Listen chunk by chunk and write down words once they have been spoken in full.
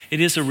It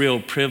is a real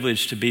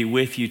privilege to be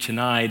with you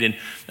tonight. And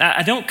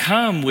I don't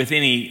come with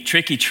any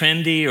tricky,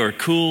 trendy, or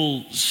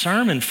cool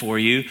sermon for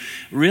you.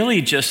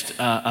 Really just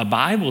a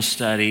Bible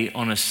study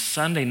on a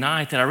Sunday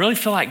night that I really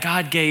feel like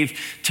God gave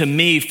to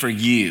me for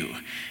you.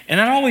 And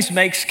that always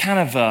makes kind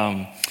of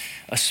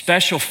a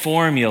special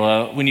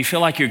formula when you feel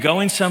like you're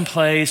going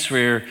someplace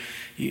where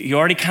you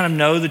already kind of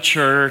know the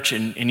church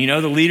and you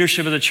know the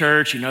leadership of the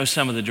church, you know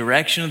some of the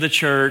direction of the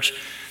church,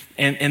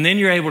 and then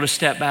you're able to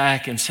step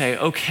back and say,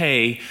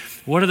 okay,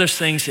 what are those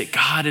things that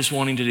God is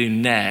wanting to do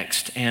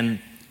next? And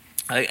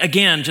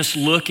again, just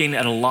looking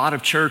at a lot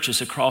of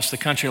churches across the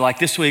country, like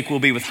this week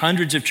we'll be with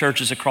hundreds of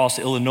churches across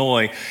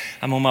Illinois.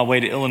 I'm on my way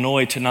to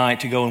Illinois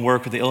tonight to go and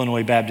work with the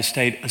Illinois Baptist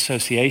State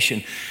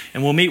Association.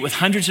 And we'll meet with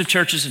hundreds of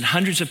churches and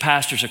hundreds of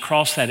pastors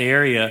across that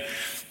area.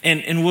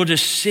 And we'll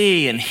just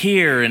see and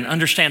hear and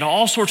understand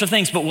all sorts of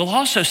things, but we'll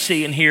also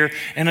see and hear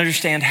and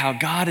understand how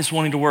God is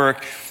wanting to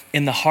work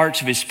in the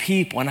hearts of his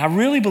people. And I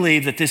really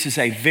believe that this is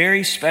a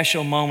very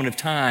special moment of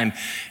time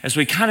as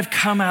we kind of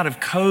come out of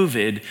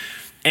COVID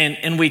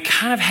and we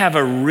kind of have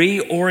a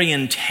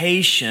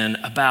reorientation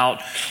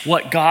about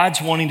what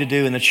God's wanting to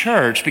do in the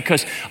church,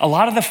 because a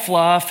lot of the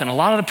fluff and a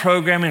lot of the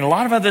programming, a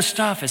lot of other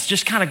stuff has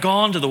just kind of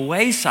gone to the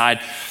wayside.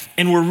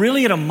 And we're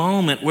really at a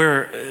moment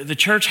where the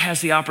church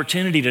has the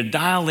opportunity to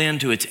dial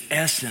into its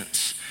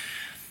essence.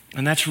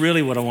 And that's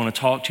really what I want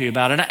to talk to you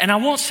about. And I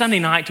want Sunday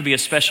night to be a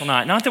special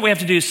night. Not that we have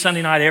to do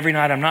Sunday night every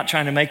night. I'm not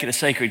trying to make it a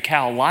sacred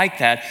cow like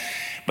that.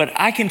 But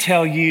I can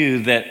tell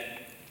you that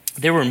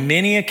there were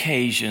many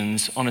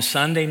occasions on a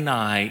Sunday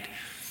night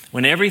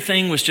when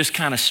everything was just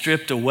kind of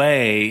stripped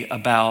away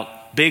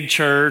about big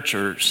church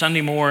or Sunday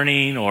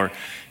morning or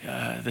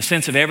the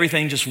sense of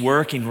everything just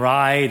working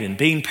right and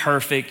being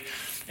perfect.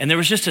 And there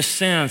was just a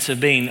sense of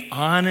being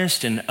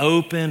honest and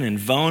open and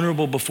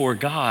vulnerable before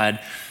God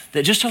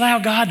that just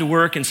allowed God to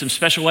work in some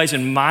special ways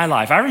in my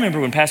life. I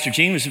remember when Pastor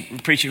Gene was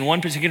preaching one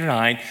particular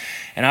night,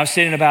 and I was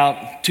sitting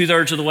about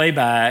 2/3 of the way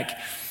back,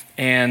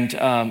 and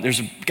there's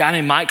a guy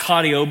named Mike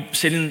Claudio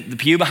sitting in the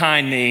pew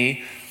behind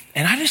me,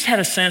 and I just had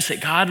a sense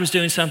that God was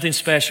doing something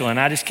special. And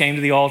I just came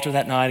to the altar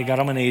that night. I got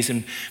on my knees.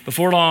 And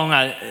before long,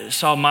 I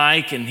saw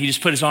Mike, and he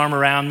just put his arm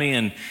around me.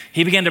 And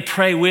he began to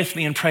pray with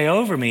me and pray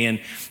over me. And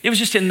it was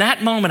just in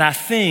that moment, I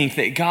think,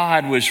 that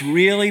God was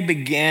really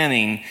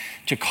beginning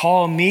to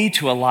call me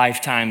to a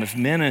lifetime of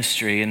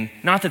ministry. And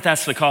not that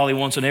that's the call he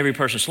wants on every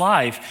person's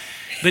life,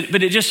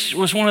 but it just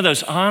was one of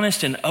those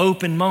honest and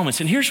open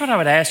moments. And here's what I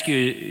would ask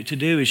you to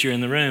do as you're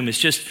in the room, is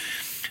just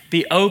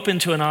be open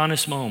to an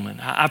honest moment.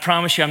 I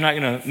promise you I'm not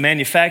going to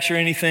manufacture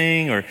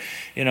anything, or,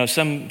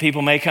 some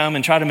people may come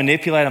and try to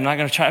manipulate.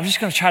 I'm just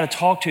going to try to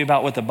talk to you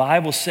about what the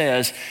Bible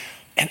says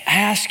and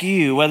ask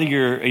you, whether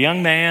you're a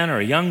young man or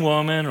a young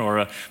woman or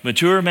a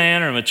mature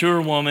man or a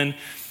mature woman,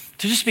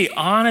 to just be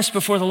honest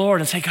before the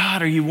Lord and say,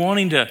 God, are you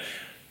wanting to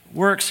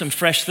work some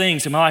fresh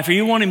things in my life? Are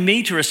you wanting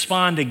me to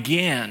respond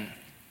again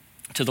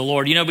to the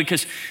Lord?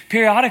 Because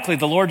periodically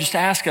the Lord just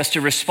asks us to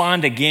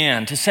respond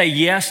again, to say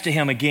yes to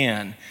him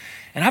again.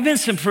 And I've been in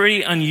some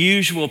pretty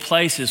unusual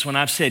places when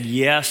I've said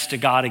yes to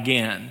God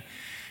again.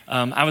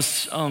 I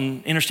was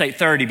on Interstate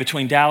 30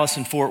 between Dallas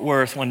and Fort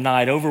Worth one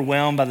night,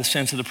 overwhelmed by the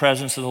sense of the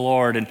presence of the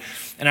Lord. And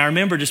I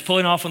remember just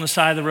pulling off on the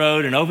side of the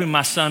road and opening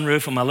my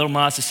sunroof on my little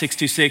Mazda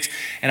 626,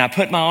 and I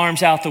put my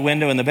arms out the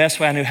window in the best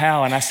way I knew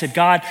how, and I said,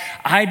 God,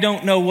 I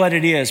don't know what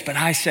it is, but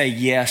I say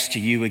yes to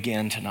you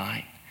again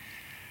tonight.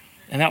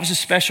 And that was a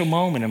special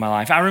moment in my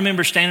life. I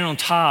remember standing on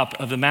top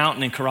of the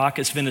mountain in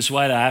Caracas,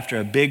 Venezuela, after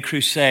a big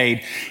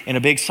crusade in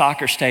a big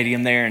soccer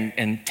stadium there,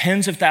 and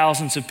tens of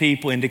thousands of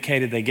people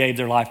indicated they gave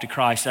their life to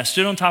Christ. I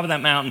stood on top of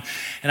that mountain,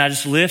 and I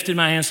just lifted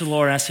my hands to the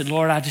Lord, and I said,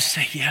 Lord, I just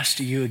say yes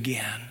to you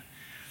again.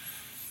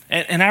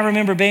 And I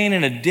remember being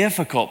in a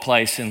difficult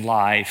place in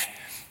life,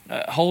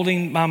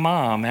 holding my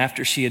mom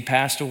after she had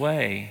passed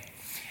away.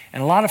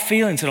 And a lot of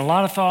feelings and a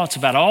lot of thoughts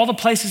about all the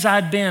places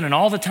I'd been and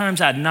all the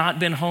times I'd not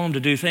been home to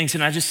do things.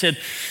 And I just said,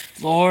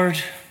 Lord,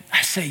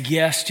 I say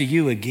yes to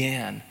you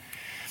again.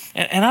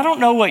 And I don't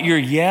know what your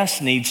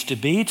yes needs to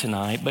be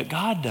tonight, but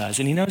God does.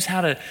 And he knows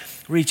how to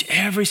reach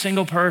every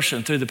single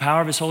person through the power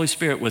of his Holy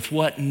Spirit with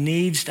what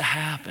needs to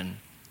happen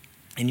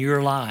in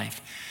your life.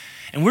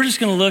 And we're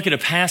just going to look at a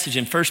passage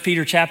in 1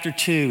 Peter chapter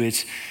 2.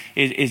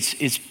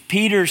 It's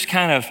Peter's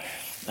kind of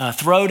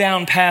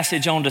throwdown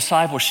passage on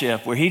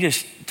discipleship, where he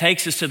just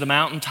takes us to the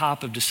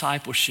mountaintop of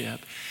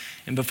discipleship.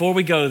 And before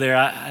we go there,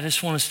 I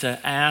just want us to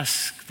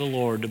ask the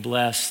Lord to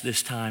bless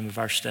this time of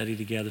our study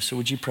together. So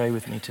would you pray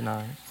with me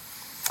tonight?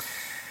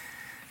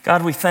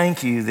 God, we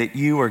thank you that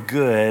you are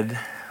good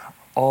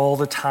all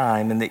the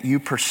time and that you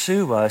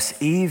pursue us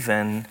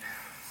even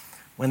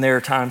when there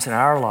are times in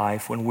our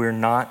life when we're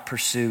not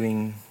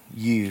pursuing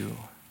you.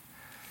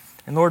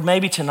 And Lord,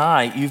 maybe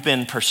tonight you've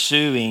been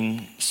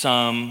pursuing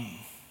some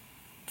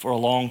for a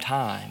long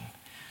time.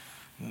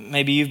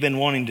 Maybe you've been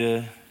wanting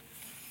to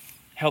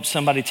help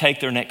somebody take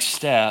their next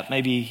step.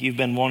 Maybe you've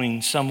been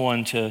wanting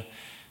someone to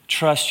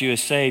trust you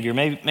as Savior.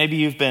 Maybe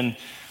you've been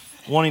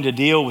wanting to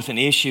deal with an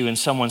issue in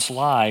someone's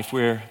life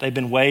where they've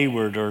been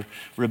wayward or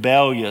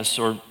rebellious,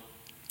 or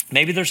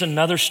Maybe there's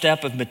another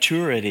step of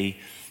maturity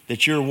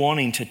that you're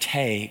wanting to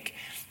take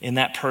in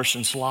that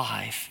person's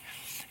life.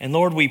 And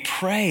Lord, we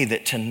pray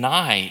that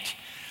tonight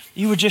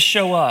you would just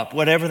show up,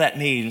 whatever that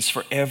means,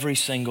 for every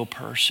single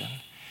person.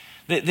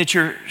 That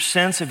your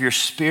sense of your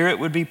Spirit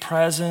would be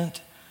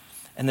present,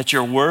 and that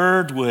your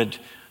word would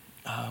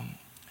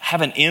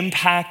have an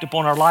impact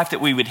upon our life,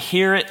 that we would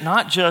hear it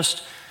not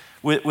just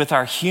with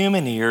our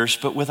human ears,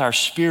 but with our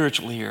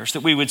spiritual ears,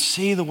 that we would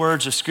see the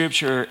words of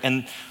Scripture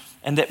and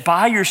that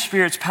by your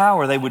Spirit's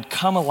power, they would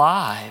come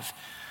alive.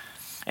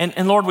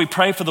 And Lord, we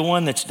pray for the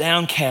one that's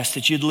downcast,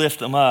 that you'd lift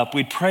them up.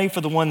 We pray for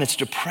the one that's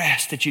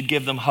depressed, that you'd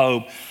give them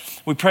hope.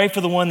 We pray for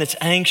the one that's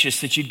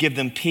anxious, that you'd give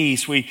them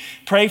peace. We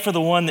pray for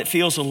the one that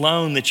feels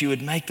alone, that you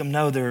would make them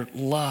know they're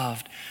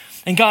loved.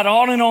 And God,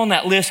 on and on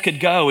that list could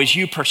go as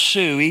you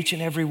pursue each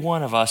and every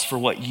one of us for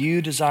what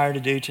you desire to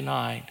do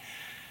tonight.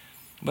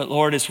 But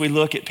Lord, as we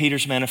look at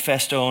Peter's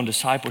manifesto on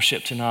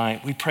discipleship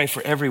tonight, we pray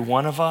for every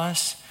one of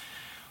us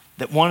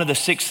that one of the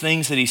 6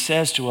 things that he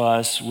says to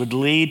us would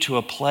lead to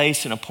a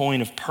place and a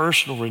point of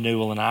personal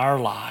renewal in our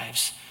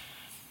lives,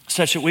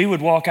 such that we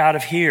would walk out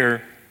of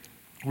here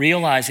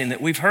realizing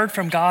that we've heard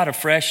from God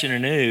afresh and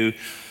anew,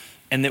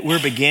 and that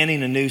we're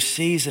beginning a new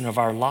season of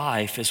our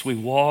life as we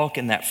walk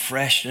in that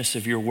freshness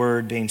of your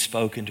word being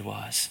spoken to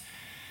us.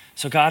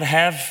 So God,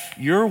 have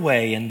your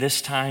way in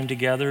this time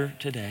together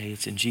today.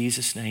 It's in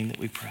Jesus' name that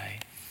we pray.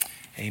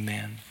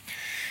 Amen.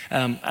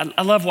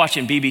 I love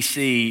watching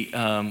BBC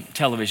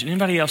television.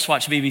 Anybody else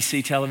watch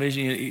BBC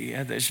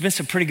television? There's been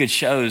some pretty good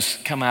shows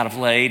come out of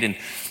late. And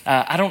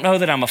I don't know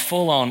that I'm a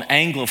full-on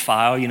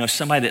Anglophile,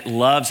 somebody that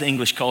loves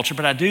English culture,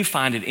 but I do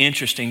find it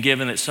interesting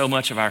given that so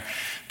much of our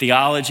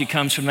theology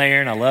comes from there.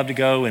 And I love to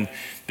go and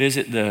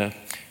visit the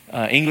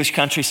English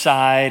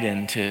countryside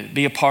and to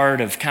be a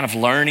part of kind of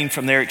learning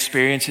from their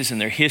experiences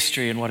and their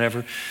history and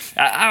whatever.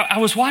 I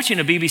was watching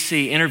a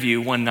BBC interview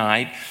one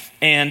night,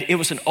 and it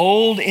was an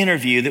old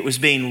interview that was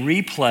being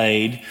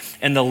replayed,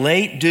 and the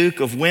late Duke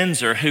of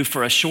Windsor, who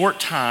for a short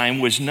time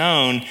was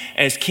known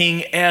as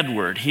King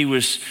Edward. He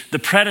was the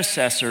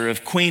predecessor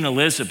of Queen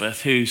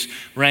Elizabeth, who's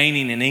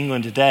reigning in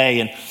England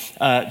today.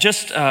 And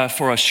just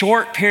for a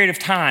short period of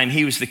time,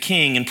 he was the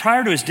king. And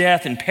prior to his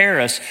death in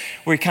Paris,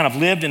 where he kind of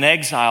lived in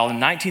exile in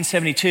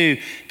 1972,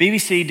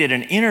 BBC did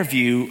an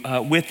interview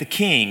with the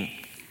king.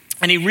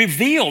 And he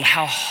revealed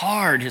how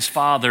hard his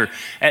father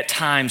at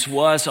times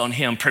was on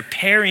him,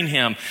 preparing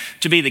him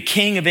to be the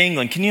king of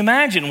England. Can you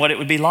imagine what it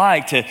would be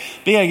like to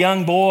be a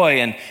young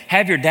boy and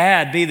have your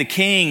dad be the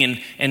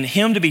king and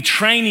him to be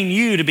training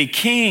you to be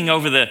king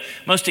over the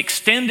most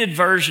extended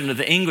version of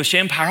the English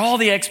empire, all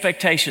the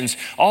expectations,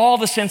 all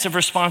the sense of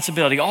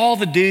responsibility, all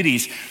the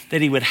duties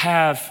that he would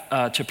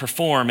have to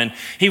perform. And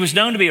he was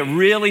known to be a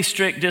really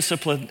strict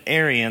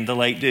disciplinarian, the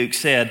late Duke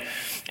said.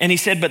 And he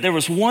said, but there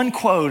was one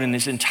quote in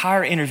his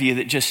entire interview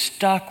that just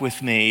stuck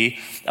with me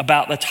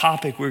about the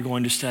topic we're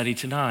going to study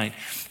tonight.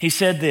 He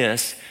said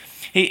this,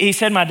 he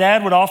said, my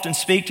dad would often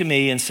speak to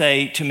me and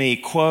say to me,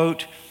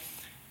 quote,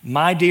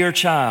 my dear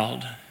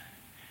child,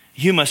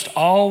 you must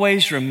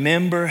always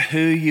remember who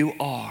you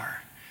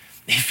are.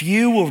 If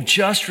you will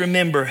just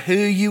remember who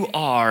you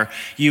are,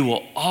 you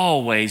will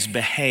always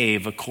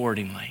behave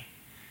accordingly.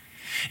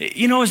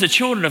 As the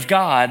children of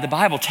God, the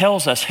Bible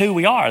tells us who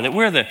we are, that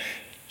we're the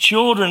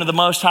children of the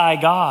Most High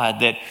God,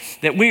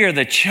 that we are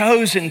the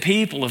chosen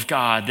people of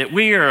God, that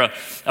we are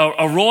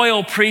a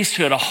royal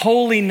priesthood, a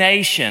holy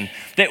nation,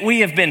 that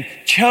we have been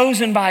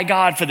chosen by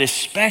God for this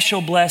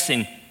special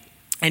blessing.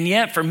 And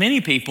yet for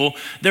many people,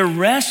 they're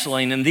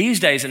wrestling in these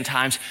days and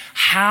times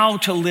how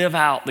to live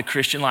out the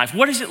Christian life.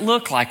 What does it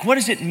look like? What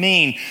does it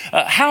mean?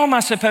 How am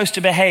I supposed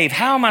to behave?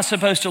 How am I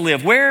supposed to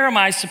live? Where am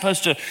I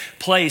supposed to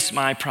place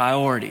my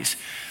priorities?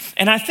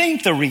 And I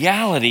think the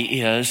reality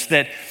is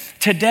that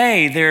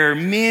today, there are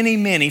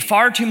many,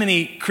 far too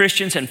many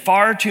Christians and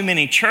far too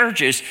many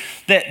churches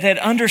that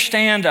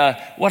understand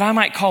what I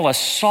might call a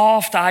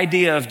soft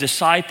idea of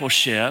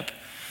discipleship,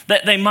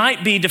 that they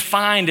might be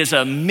defined as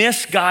a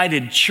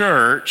misguided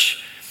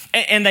church,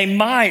 and they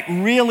might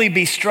really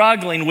be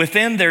struggling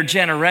within their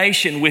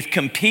generation with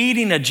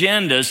competing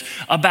agendas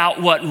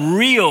about what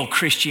real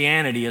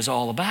Christianity is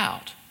all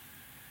about.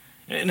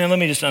 Now, let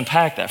me just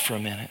unpack that for a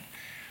minute.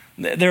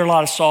 There are a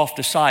lot of soft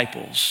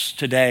disciples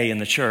today in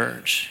the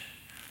church.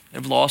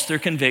 They've lost their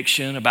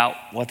conviction about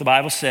what the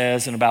Bible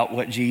says and about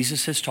what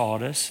Jesus has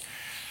taught us.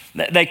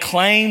 They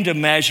claim to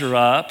measure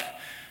up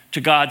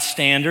to God's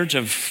standards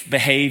of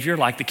behavior,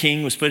 like the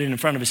king was putting in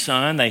front of his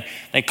son.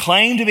 They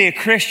claim to be a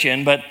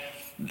Christian, but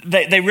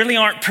they really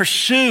aren't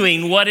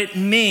pursuing what it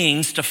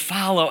means to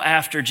follow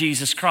after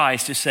Jesus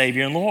Christ as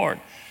Savior and Lord.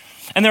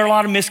 And there are a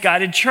lot of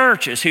misguided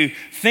churches who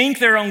think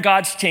they're on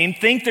God's team,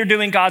 think they're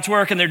doing God's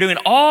work, and they're doing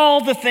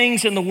all the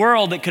things in the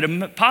world that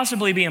could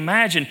possibly be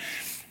imagined,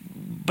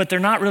 but they're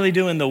not really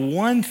doing the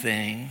one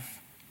thing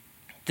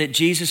that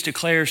Jesus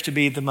declares to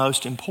be the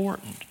most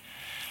important.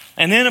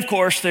 And then, of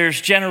course,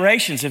 there's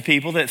generations of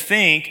people that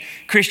think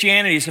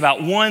Christianity is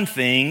about one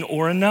thing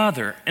or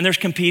another. And there's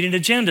competing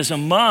agendas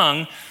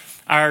among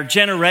our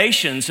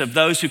generations of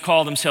those who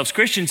call themselves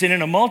Christians, and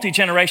in a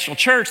multi-generational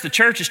church, the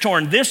church is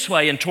torn this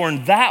way and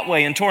torn that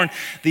way and torn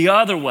the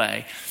other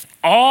way,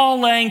 all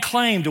laying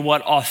claim to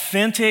what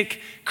authentic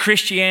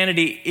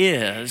Christianity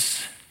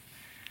is,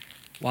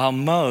 while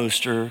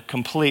most are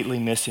completely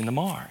missing the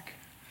mark.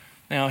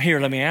 Now here,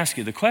 let me ask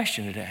you the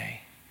question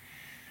today.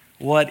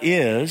 What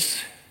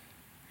is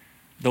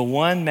the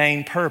one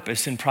main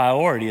purpose and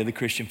priority of the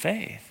Christian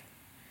faith?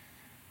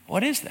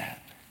 What is that?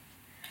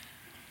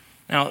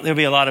 Now, there'll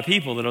be a lot of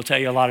people that'll tell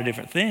you a lot of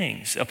different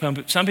things.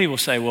 Some people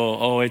say,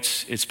 well,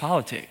 it's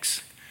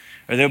politics.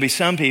 Or there'll be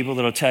some people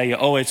that'll tell you,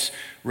 it's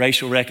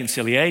racial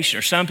reconciliation.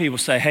 Or some people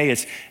say, hey,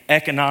 it's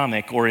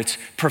economic, or it's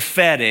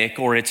prophetic,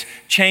 or it's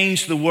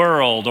change the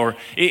world, or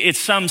it's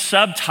some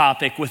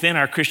subtopic within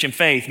our Christian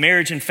faith,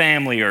 marriage and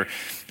family, or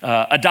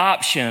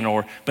adoption,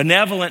 or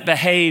benevolent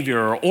behavior,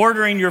 or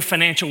ordering your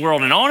financial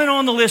world, and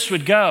on the list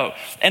would go.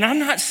 And I'm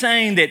not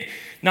saying that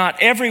not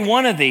every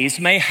one of these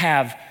may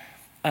have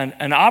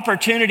an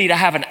opportunity to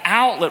have an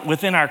outlet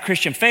within our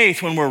Christian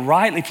faith when we're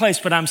rightly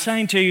placed, but I'm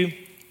saying to you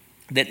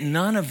that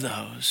none of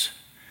those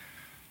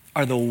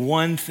are the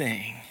one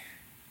thing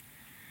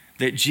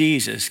that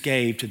Jesus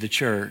gave to the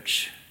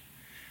church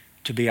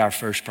to be our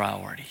first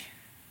priority.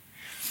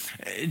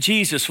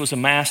 Jesus was a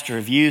master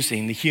of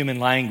using the human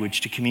language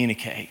to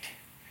communicate.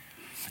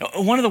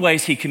 One of the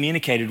ways he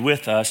communicated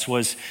with us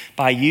was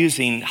by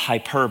using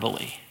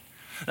hyperbole.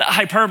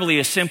 Hyperbole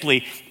is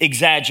simply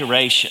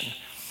exaggeration.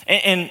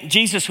 And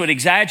Jesus would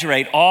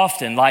exaggerate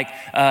often, like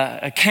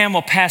a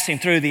camel passing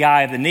through the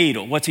eye of the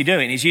needle. What's he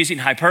doing? He's using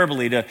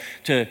hyperbole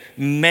to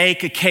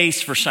make a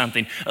case for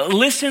something.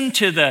 Listen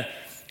to the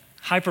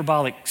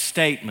hyperbolic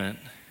statement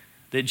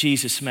that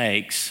Jesus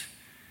makes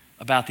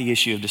about the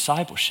issue of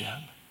discipleship.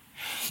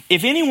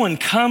 If anyone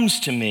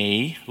comes to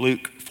me,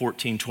 Luke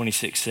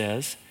 14:26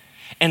 says,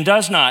 and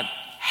does not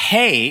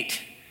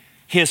hate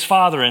his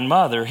father and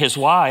mother, his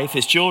wife,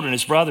 his children,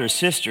 his brothers,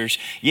 sisters,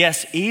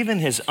 yes, even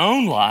his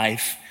own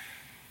life,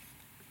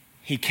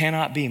 he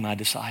cannot be my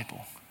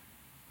disciple.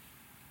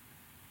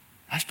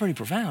 That's pretty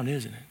profound,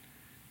 isn't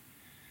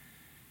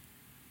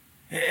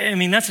it? I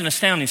mean, that's an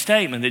astounding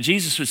statement that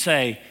Jesus would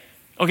say,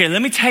 okay,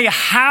 let me tell you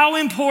how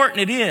important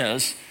it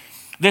is,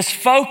 this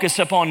focus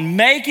upon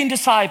making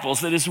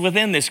disciples that is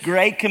within this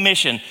great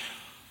commission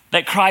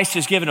that Christ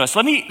has given us.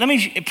 Let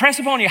me press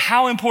upon you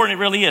how important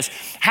it really is.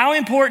 How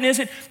important is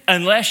it?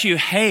 Unless you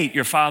hate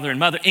your father and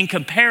mother in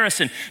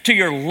comparison to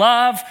your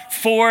love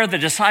for the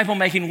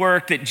disciple-making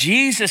work that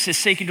Jesus is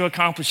seeking to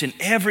accomplish in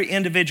every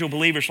individual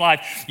believer's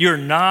life, you're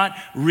not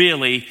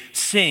really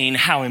seeing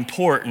how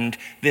important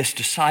this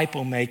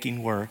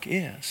disciple-making work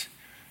is.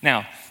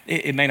 Now,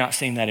 it may not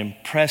seem that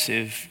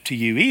impressive to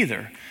you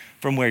either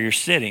from where you're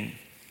sitting.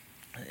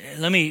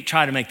 Let me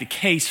try to make the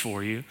case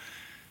for you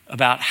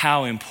about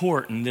how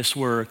important this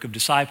work of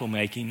disciple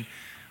making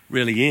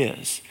really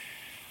is.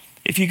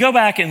 If you go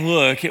back and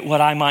look at what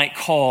I might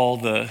call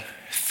the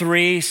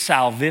three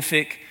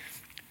salvific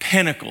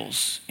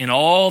pinnacles in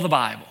all the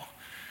Bible,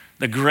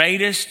 the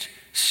greatest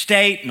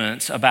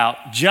statements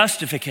about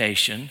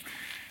justification,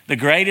 the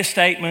greatest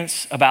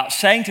statements about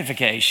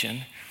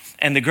sanctification,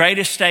 and the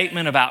greatest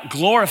statement about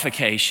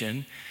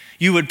glorification,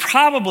 you would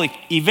probably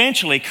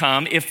eventually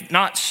come, if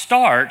not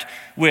start,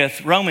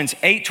 with Romans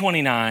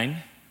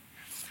 8:29,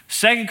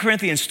 2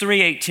 Corinthians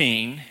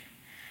 3:18,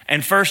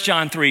 and 1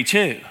 John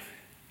 3:2.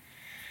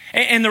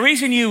 And the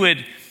reason you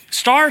would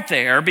start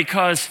there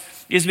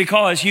is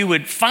because you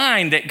would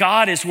find that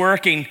God is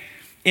working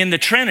in the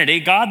Trinity,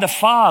 God the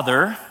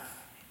Father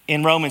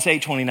in Romans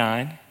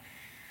 8:29,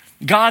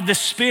 God the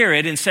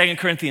Spirit in 2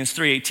 Corinthians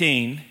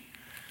 3:18,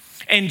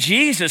 and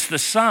Jesus the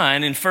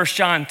Son in 1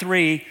 John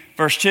 3,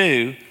 verse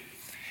 2.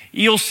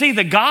 You'll see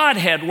the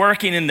Godhead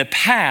working in the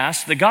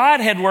past, the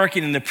Godhead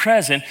working in the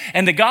present,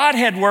 and the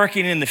Godhead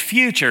working in the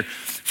future.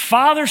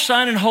 Father,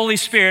 Son, and Holy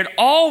Spirit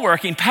all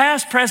working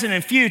past, present,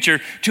 and future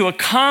to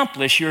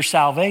accomplish your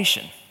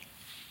salvation.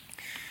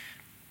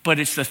 But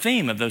it's the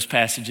theme of those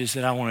passages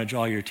that I want to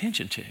draw your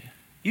attention to.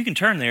 You can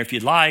turn there if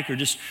you'd like, or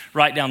just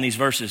write down these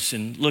verses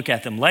and look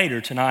at them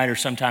later tonight or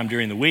sometime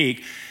during the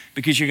week,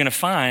 because you're going to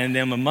find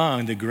them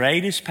among the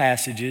greatest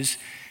passages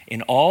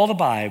in all the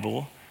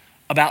Bible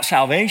about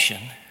salvation,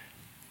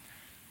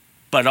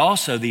 but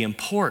also the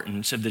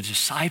importance of the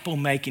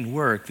disciple-making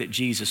work that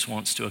Jesus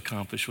wants to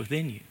accomplish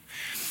within you.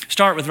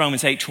 Start with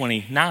Romans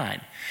 8:29.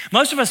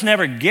 Most of us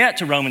never get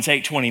to Romans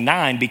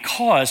 8:29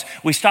 because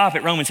we stop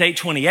at Romans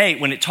 8:28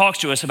 when it talks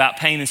to us about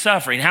pain and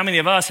suffering. How many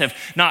of us have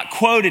not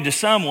quoted to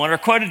someone or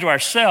quoted to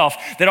ourselves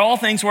that all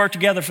things work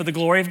together for the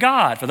glory of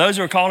God, for those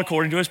who are called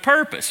according to his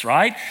purpose,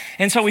 right?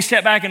 And so we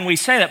step back and we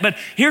say that. But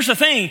here's the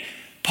thing,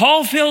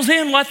 Paul fills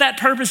in what that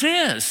purpose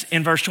is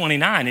in verse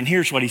 29, and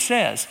here's what he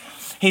says.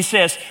 He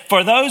says,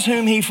 for those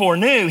whom he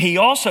foreknew, he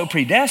also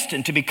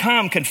predestined to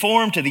become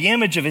conformed to the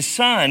image of his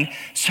Son,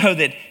 so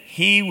that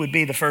he would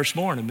be the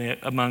firstborn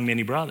among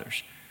many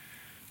brothers.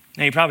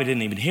 Now, you probably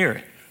didn't even hear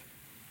it.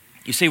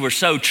 You see, we're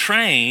so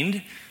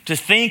trained to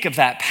think of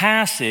that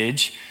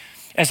passage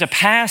as a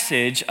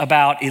passage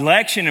about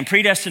election and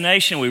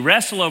predestination. We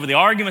wrestle over the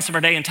arguments of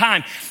our day and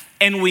time,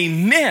 and we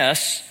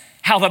miss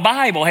how the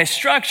Bible has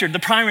structured the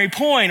primary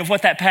point of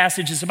what that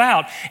passage is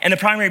about. And the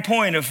primary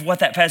point of what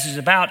that passage is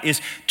about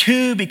is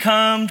to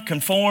become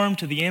conformed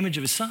to the image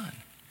of his Son.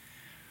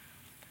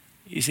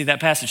 You see, that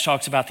passage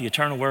talks about the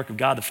eternal work of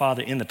God the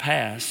Father in the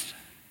past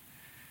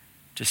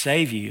to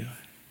save you.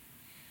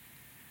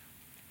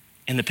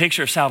 And the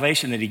picture of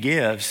salvation that he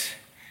gives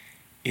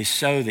is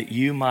so that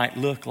you might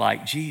look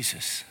like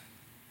Jesus.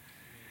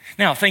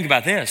 Now, think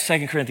about this,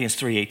 2 Corinthians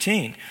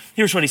 3:18.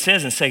 Here's what he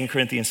says in 2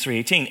 Corinthians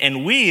 3:18.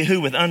 And we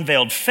who with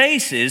unveiled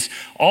faces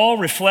all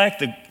reflect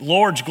the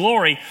Lord's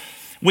glory,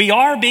 we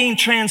are being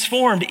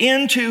transformed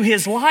into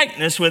his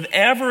likeness with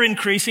ever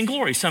increasing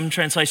glory. Some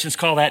translations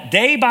call that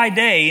day by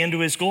day into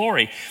his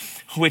glory,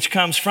 which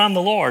comes from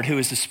the Lord, who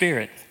is the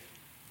Spirit.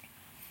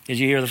 Did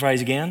you hear the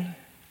phrase again?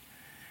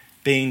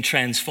 Being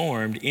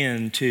transformed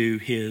into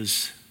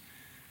his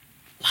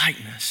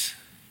likeness.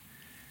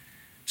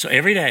 So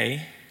every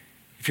day,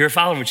 if you're a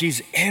follower of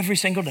Jesus, every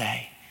single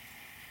day,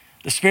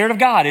 the Spirit of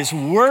God is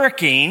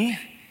working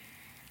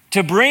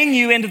to bring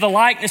you into the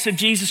likeness of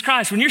Jesus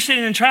Christ. When you're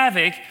sitting in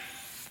traffic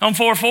on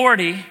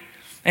 440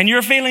 and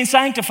you're feeling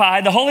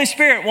sanctified, the Holy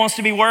Spirit wants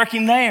to be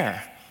working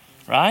there,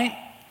 right?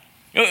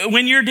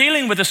 When you're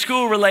dealing with the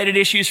school-related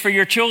issues for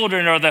your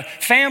children, or the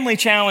family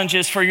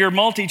challenges for your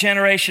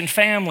multi-generation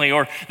family,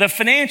 or the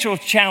financial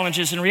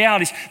challenges and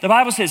realities, the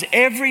Bible says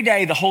every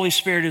day the Holy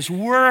Spirit is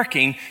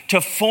working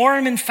to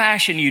form and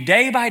fashion you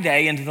day by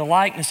day into the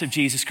likeness of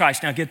Jesus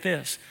Christ. Now get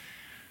this,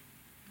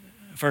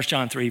 1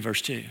 John 3,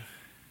 verse 2.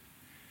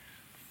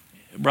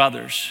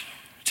 Brothers,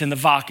 it's in the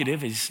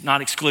vocative. He's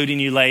not excluding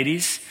you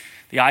ladies.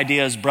 The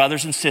idea is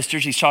brothers and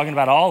sisters. He's talking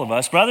about all of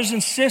us. Brothers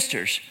and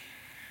sisters,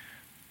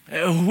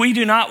 we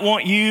do not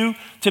want you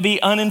to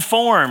be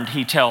uninformed,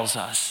 he tells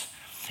us.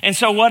 And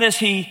so what does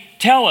he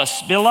tell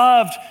us?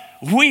 Beloved,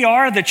 we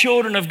are the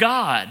children of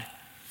God.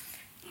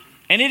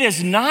 And it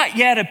has not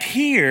yet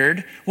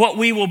appeared what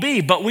we will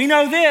be. But we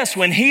know this,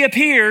 when he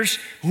appears,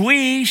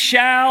 we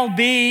shall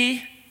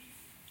be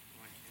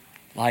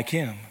like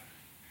him.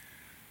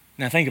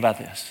 Now think about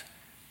this.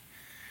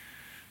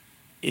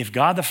 If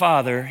God the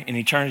Father in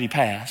eternity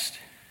past,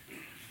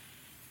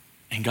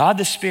 and God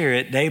the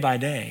Spirit day by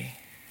day,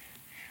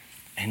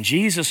 and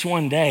Jesus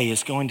one day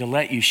is going to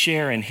let you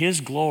share in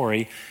his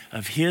glory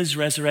of his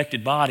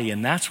resurrected body,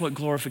 and that's what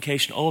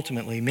glorification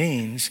ultimately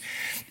means.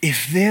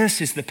 If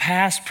this is the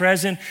past,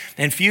 present,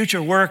 and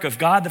future work of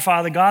God the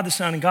Father, God the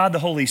Son, and God the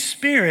Holy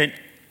Spirit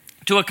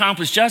to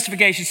accomplish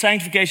justification,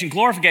 sanctification,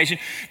 glorification,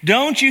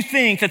 don't you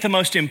think that the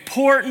most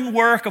important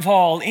work of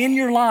all in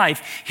your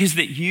life is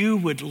that you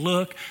would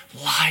look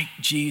like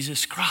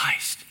Jesus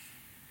Christ?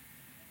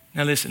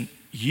 Now listen,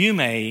 you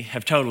may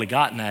have totally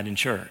gotten that in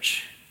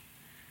church.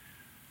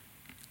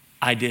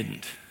 I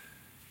didn't.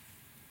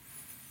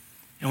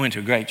 I went to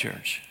a great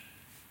church.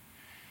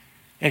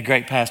 I had a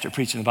great pastor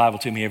preaching the Bible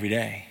to me every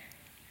day.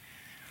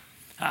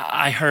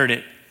 I heard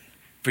it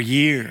for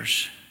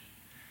years.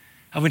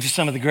 I went to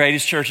some of the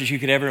greatest churches you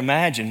could ever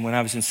imagine when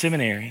I was in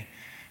seminary.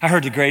 I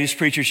heard the greatest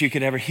preachers you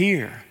could ever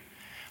hear.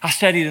 I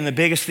studied in the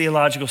biggest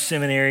theological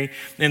seminary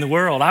in the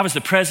world. I was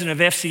the president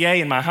of FCA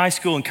in my high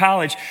school and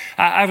college.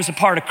 I was a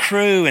part of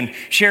Cru and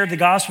shared the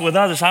gospel with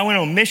others. I went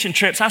on mission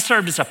trips. I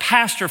served as a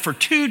pastor for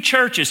 2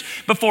 churches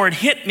before it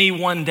hit me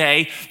one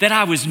day that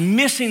I was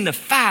missing the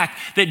fact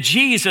that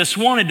Jesus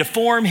wanted to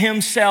form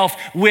himself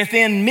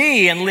within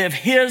me and live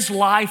his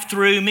life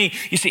through me.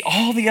 You see,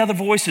 all the other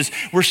voices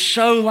were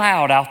so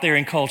loud out there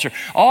in culture.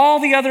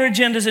 All the other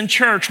agendas in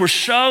church were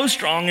so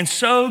strong and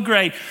so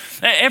great.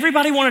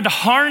 Everybody wanted to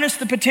harness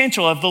the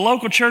potential of the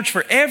local church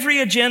for every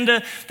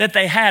agenda that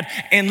they had.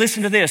 And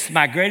listen to this,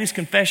 my greatest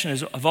confession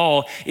of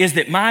all is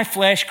that my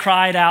flesh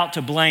cried out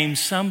to blame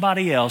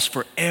somebody else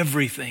for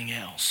everything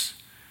else.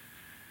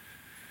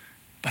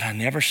 But I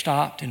never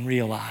stopped and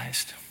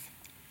realized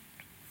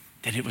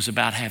that it was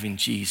about having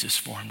Jesus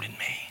formed in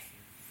me.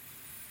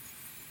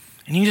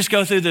 And you just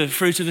go through the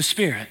fruits of the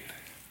Spirit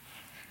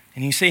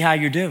and you see how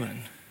you're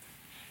doing.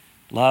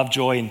 Love,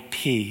 joy, and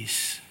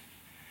peace.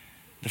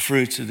 The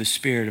fruits of the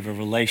Spirit of a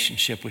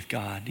relationship with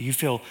God. Do you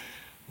feel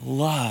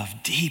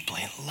loved,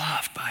 deeply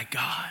loved by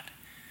God?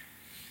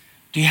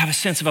 Do you have a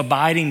sense of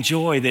abiding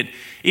joy that,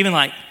 even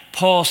like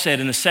Paul said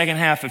in the second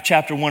half of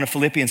chapter 1 of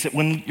Philippians, that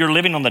when you're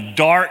living on the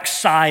dark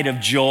side of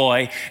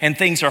joy and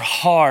things are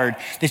hard,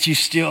 that you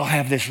still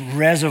have this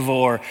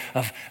reservoir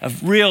of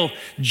real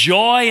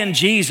joy in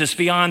Jesus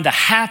beyond the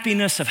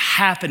happiness of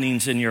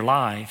happenings in your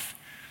life?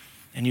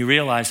 And you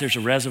realize there's a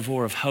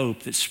reservoir of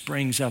hope that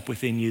springs up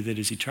within you that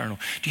is eternal.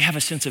 Do you have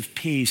a sense of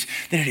peace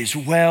that it is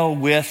well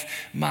with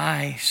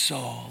my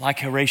soul? Like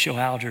Horatio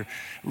Alger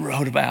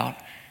wrote about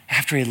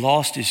after he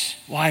lost his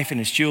wife and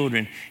his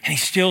children, and he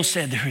still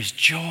said, there is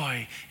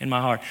joy in my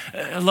heart.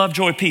 Love,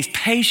 joy, peace,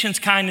 patience,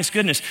 kindness,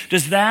 goodness.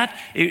 Does that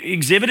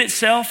exhibit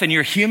itself in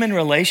your human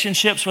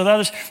relationships with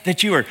others?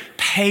 That you are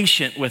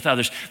patient with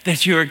others,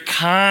 that you are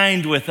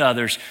kind with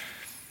others,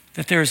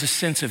 that there is a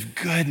sense of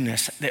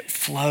goodness that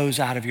flows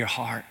out of your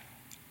heart.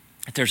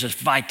 that there's a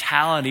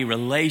vitality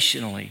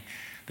relationally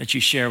that you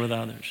share with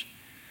others.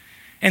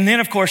 And then,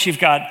 of course, you've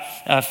got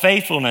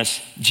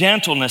faithfulness,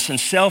 gentleness, and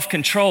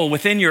self-control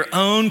within your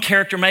own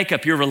character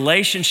makeup, your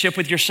relationship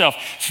with yourself.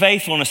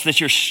 Faithfulness, that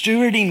you're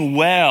stewarding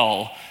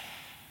well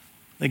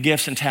the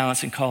gifts and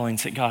talents and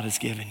callings that God has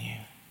given you.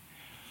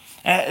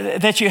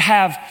 That you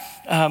have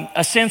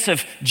a sense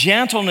of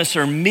gentleness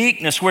or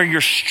meekness where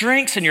your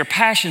strengths and your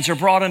passions are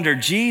brought under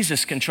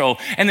Jesus' control.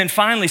 And then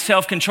finally,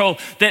 self-control,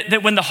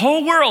 that when the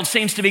whole world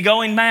seems to be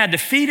going mad to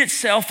feed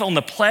itself on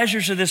the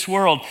pleasures of this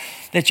world,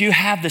 that you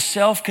have the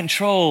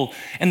self-control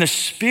and the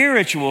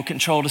spiritual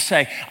control to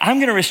say, I'm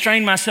going to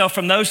restrain myself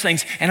from those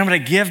things and I'm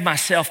going to give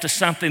myself to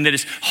something that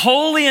is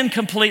wholly and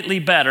completely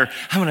better.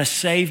 I'm going to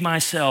save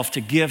myself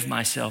to give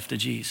myself to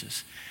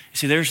Jesus. You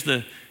see, there's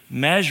the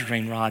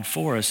measuring rod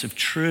for us of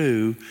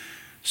true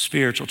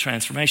spiritual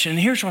transformation. And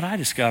here's what I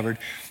discovered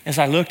as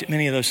I looked at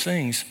many of those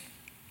things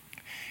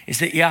is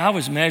that, I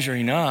was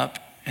measuring up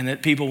and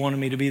that people wanted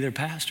me to be their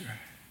pastor.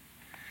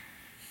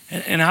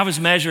 And I was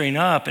measuring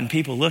up and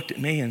people looked at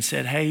me and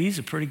said, hey, he's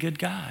a pretty good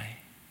guy.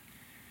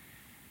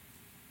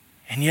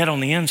 And yet on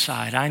the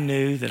inside, I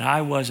knew that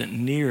I wasn't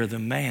near the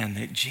man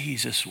that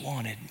Jesus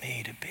wanted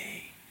me to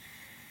be.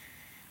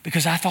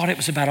 Because I thought it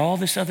was about all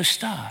this other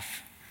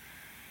stuff.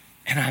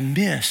 And I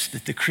missed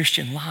that the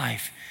Christian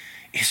life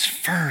is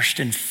first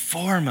and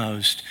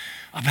foremost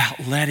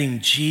about letting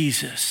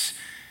Jesus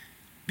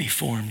be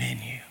formed in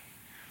you.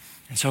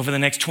 And so for the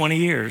next 20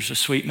 years, a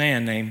sweet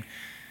man named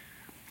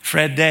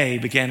Fred Day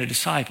began to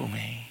disciple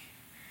me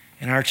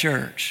in our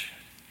church.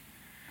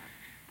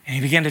 And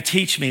he began to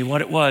teach me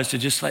what it was to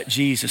just let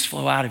Jesus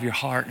flow out of your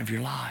heart and of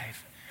your life.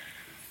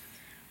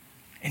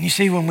 And you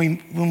see, when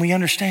we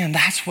understand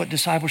that's what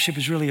discipleship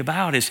is really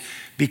about, is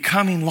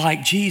becoming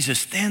like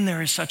Jesus, then there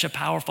is such a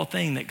powerful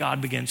thing that God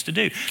begins to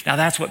do. Now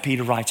that's what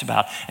Peter writes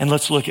about. And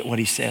let's look at what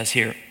he says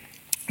here.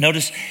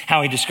 Notice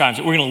how he describes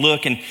it. We're going to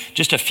look in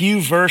just a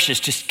few verses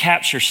to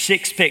capture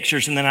 6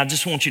 pictures. And then I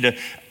just want you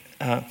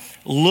to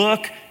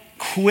look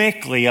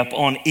quickly up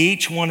on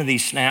each one of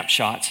these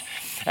snapshots.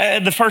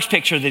 The first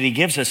picture that he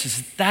gives us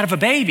is that of a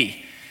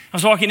baby. I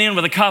was walking in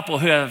with a couple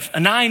who have a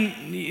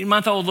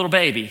 9-month-old little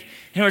baby.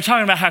 And we're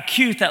talking about how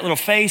cute that little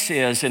face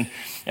is and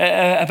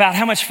about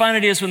how much fun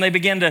it is when they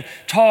begin to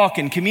talk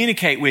and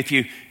communicate with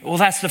you. Well,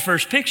 that's the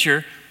first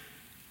picture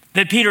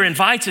that Peter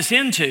invites us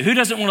into. Who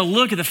doesn't want to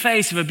look at the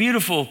face of a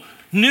beautiful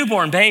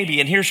newborn baby?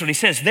 And here's what he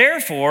says.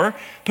 Therefore,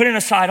 putting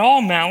aside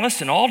all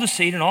malice and all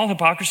deceit and all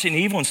hypocrisy and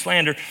evil and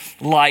slander,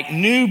 like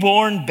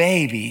newborn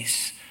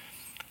babies,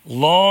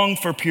 long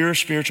for pure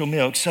spiritual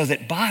milk, so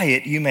that by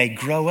it you may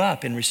grow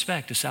up in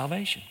respect to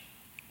salvation.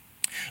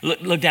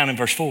 Look down in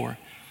verse 4.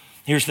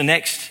 Here's the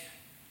next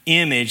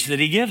image that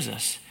he gives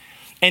us.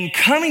 And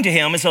coming to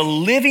him is a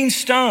living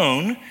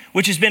stone,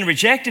 which has been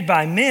rejected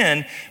by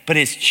men, but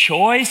is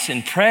choice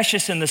and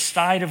precious in the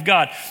sight of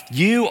God.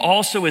 You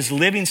also as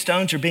living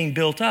stones are being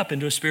built up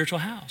into a spiritual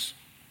house.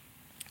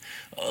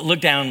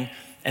 Look down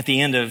at the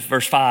end of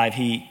verse 5.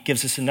 He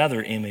gives us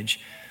another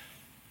image.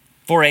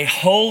 For a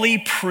holy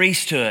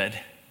priesthood.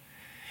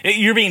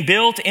 You're being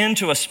built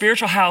into a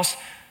spiritual house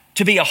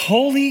to be a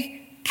holy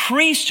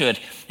priesthood.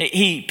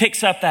 He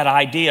picks up that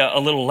idea a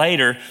little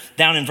later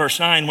down in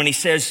verse 9 when he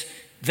says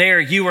there,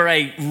 you are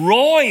a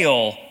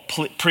royal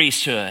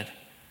priesthood.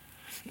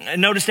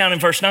 Notice down in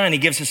verse 9, he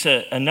gives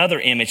us another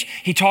image.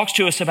 He talks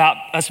to us about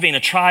us being a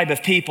tribe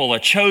of people, a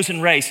chosen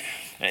race,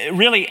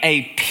 really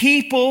a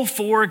people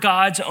for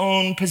God's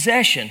own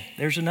possession.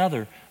 There's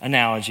another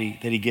analogy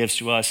that he gives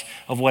to us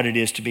of what it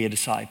is to be a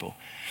disciple.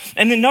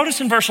 And then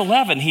notice in verse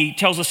 11, he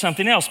tells us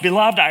something else.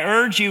 Beloved, I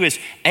urge you as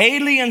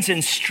aliens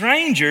and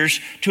strangers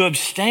to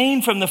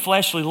abstain from the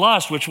fleshly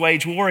lust which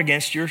wage war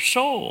against your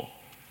soul.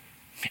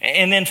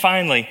 And then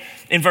finally,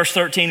 in verse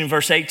 13 and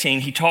verse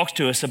 18, he talks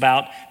to us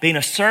about being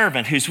a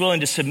servant who's willing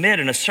to submit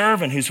and a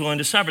servant who's willing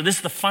to suffer. This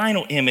is the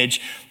final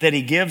image that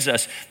he gives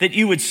us, that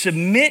you would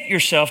submit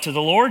yourself to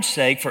the Lord's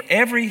sake for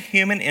every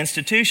human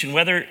institution,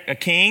 whether a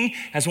king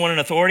has one in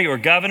authority or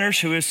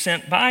governors who is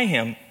sent by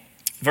him.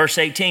 Verse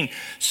 18,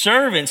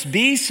 servants,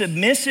 be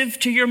submissive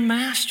to your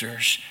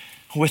masters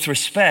with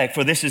respect,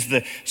 for this is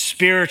the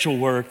spiritual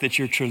work that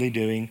you're truly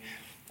doing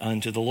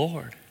unto the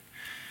Lord.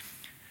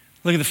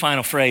 Look at the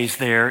final phrase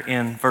there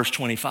in verse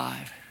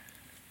 25.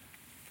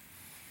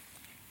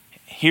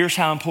 Here's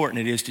how important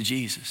it is to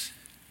Jesus.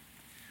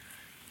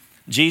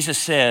 Jesus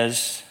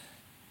says,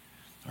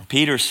 or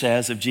Peter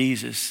says of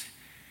Jesus,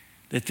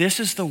 that this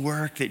is the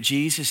work that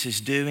Jesus is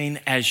doing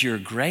as your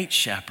great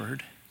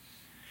shepherd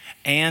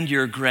and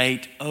your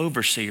great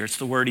overseer. It's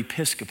the word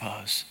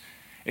episkopos.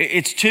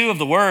 It's two of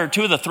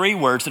the 3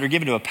 words that are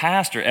given to a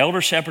pastor,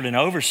 elder, shepherd, and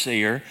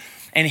overseer.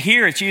 And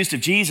here it's used of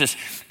Jesus.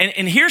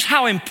 And here's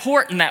how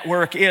important that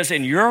work is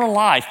in your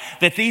life,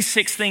 that these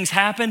 6 things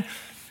happen,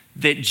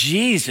 that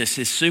Jesus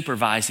is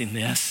supervising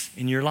this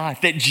in your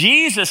life, that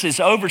Jesus is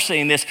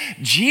overseeing this,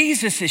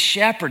 Jesus is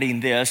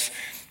shepherding this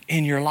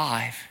in your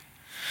life.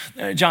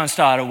 John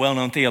Stott, a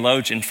well-known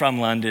theologian from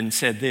London,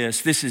 said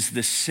this is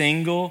the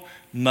single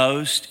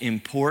most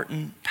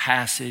important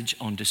passage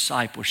on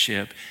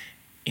discipleship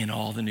in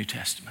all the New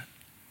Testament.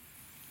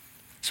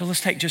 So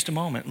let's take just a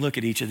moment and look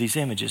at each of these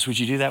images. Would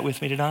you do that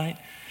with me tonight?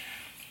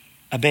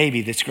 A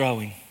baby that's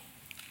growing.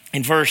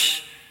 In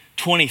verse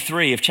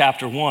 23 of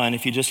chapter 1,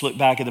 if you just look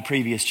back at the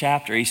previous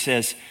chapter, he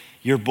says,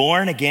 you're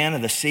born again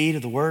of the seed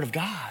of the Word of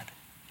God.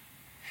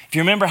 If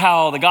you remember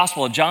how the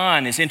Gospel of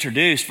John is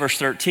introduced, verse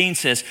 13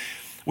 says,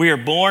 we are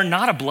born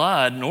not of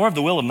blood nor of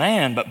the will of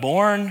man, but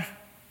born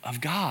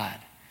of God.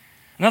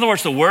 In other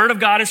words, the Word of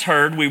God is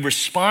heard. We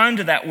respond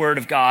to that Word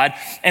of God.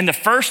 And the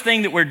first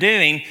thing that we're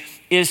doing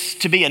is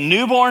to be a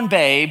newborn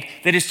babe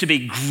that is to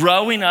be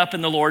growing up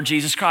in the Lord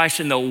Jesus Christ.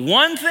 And the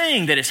one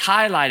thing that is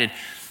highlighted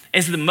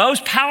as the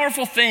most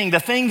powerful thing, the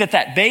thing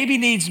that baby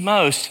needs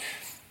most,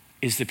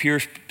 is the pure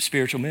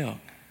spiritual milk.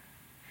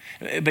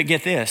 But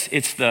get this,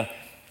 it's the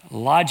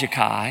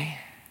logikai.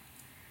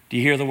 Do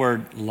you hear the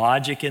word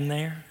logic in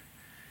there?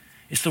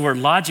 It's the word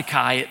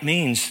logikai. It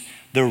means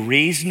the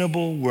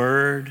reasonable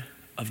word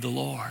of the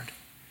Lord.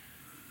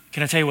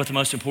 Can I tell you what the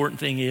most important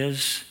thing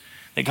is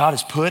that God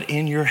has put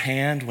in your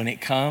hand when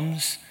it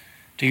comes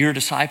to your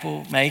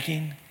disciple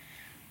making?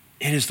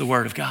 It is the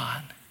Word of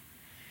God.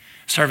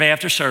 Survey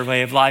after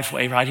survey of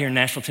Lifeway right here in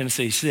Nashville,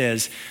 Tennessee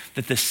says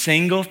that the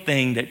single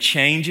thing that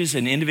changes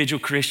an individual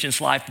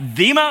Christian's life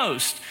the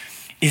most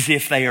is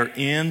if they are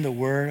in the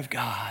Word of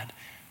God,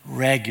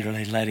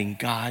 regularly letting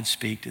God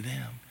speak to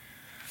them.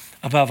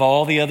 Above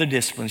all the other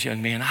disciplines,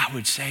 young men, I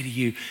would say to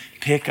you,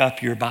 pick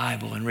up your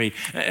Bible and read.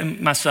 And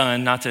my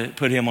son, not to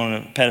put him on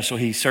a pedestal,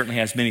 he certainly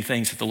has many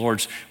things that the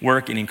Lord's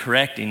working and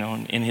correcting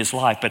on in his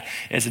life. But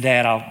as a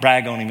dad, I'll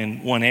brag on him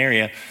in one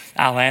area.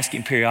 I'll ask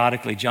him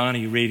periodically, John, are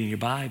you reading your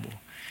Bible?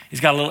 He's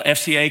got a little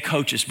FCA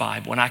coach's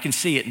Bible, and I can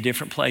see it in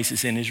different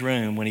places in his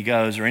room when he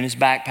goes, or in his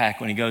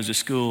backpack when he goes to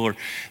school, or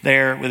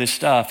there with his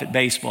stuff at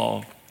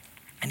baseball.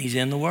 And he's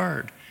in the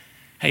Word.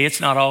 Hey,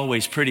 it's not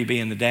always pretty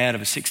being the dad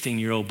of a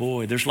 16-year-old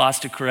boy. There's lots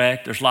to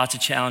correct. There's lots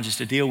of challenges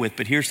to deal with.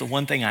 But here's the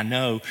one thing I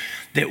know,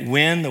 that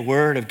when the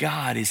Word of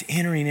God is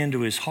entering into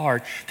his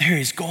heart, there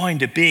is going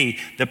to be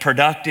the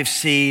productive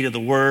seed of the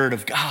Word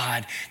of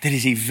God that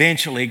is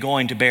eventually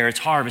going to bear its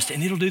harvest.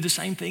 And it'll do the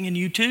same thing in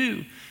you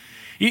too.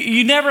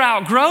 You never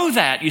outgrow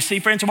that. You see,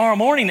 friend, tomorrow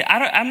morning,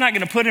 I'm not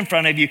going to put in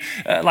front of you,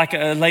 like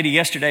a lady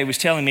yesterday was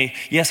telling me,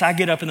 yes, I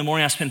get up in the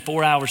morning, I spend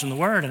 4 hours in the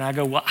Word. And I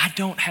go, well, I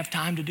don't have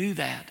time to do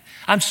that.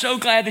 I'm so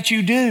glad that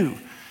you do.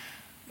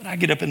 But I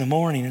get up in the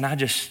morning and I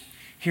just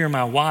hear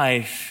my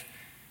wife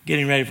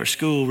getting ready for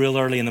school real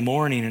early in the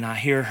morning, and I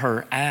hear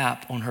her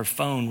app on her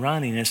phone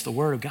running. It's the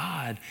Word of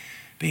God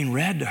being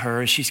read to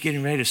her as she's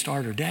getting ready to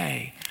start her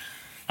day.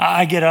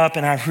 I get up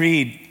and I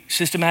read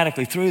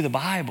systematically through the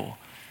Bible.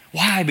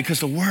 Why? Because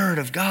the Word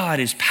of God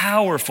is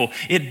powerful.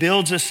 It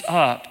builds us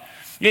up.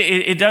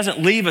 It doesn't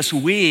leave us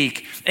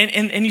weak.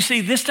 And you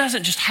see, this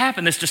doesn't just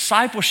happen. This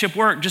discipleship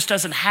work just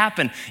doesn't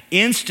happen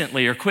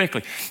instantly or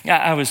quickly.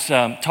 I was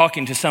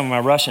talking to some of my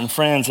Russian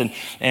friends,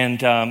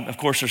 and of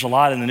course, there's a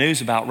lot in the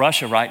news about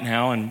Russia right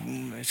now,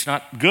 and it's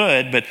not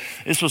good, but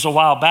this was a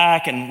while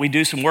back, and we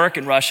do some work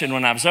in Russia, and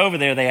when I was over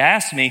there, they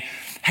asked me,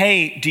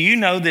 hey, do you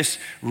know this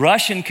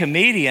Russian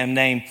comedian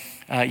named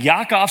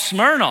Yakov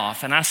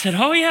Smirnoff? And I said,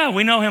 oh yeah,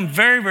 we know him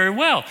very, very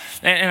well.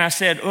 And I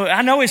said,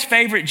 I know his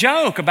favorite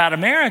joke about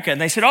America. And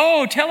they said,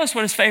 oh, tell us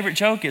what his favorite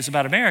joke is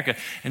about America.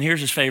 And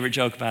here's his favorite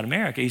joke about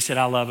America. He said,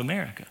 I love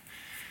America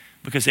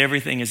because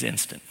everything is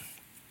instant.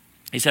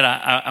 He said,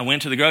 I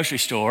went to the grocery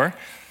store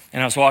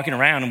and I was walking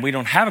around, and we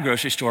don't have a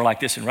grocery store like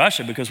this in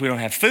Russia because we don't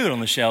have food on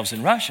the shelves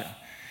in Russia.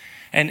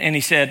 And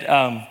he said,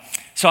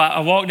 so I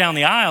walked down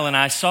the aisle and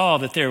I saw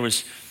that there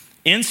was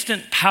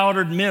instant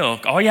powdered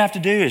milk. All you have to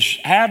do is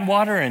add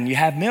water and you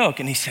have milk.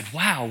 And he said,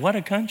 wow, what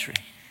a country.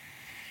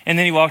 And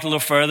then he walked a little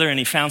further and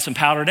he found some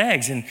powdered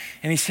eggs. And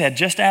he said,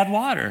 just add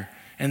water.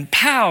 And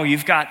pow,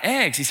 you've got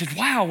eggs. He said,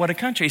 wow, what a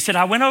country. He said,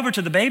 I went over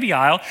to the baby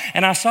aisle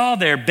and I saw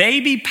there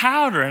baby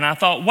powder. And I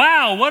thought,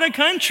 wow, what a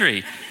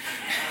country.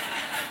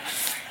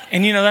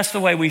 And you know, that's the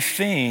way we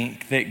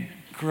think that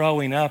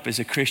growing up as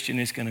a Christian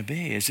is going to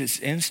be, is it's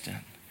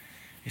instant.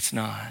 It's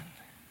not.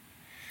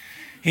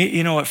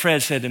 You know what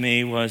Fred said to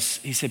me was,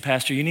 he said,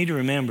 Pastor, you need to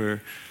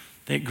remember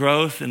that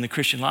growth in the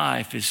Christian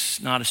life is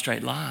not a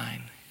straight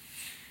line.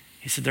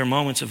 He said, there are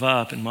moments of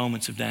up and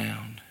moments of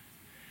down.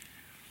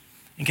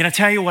 And can I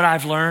tell you what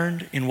I've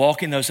learned in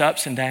walking those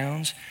ups and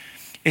downs?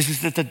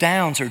 Is that the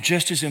downs are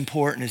just as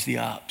important as the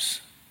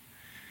ups.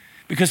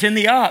 Because in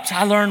the ups,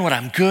 I learn what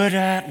I'm good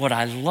at, what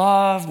I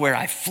love, where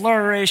I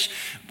flourish,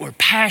 where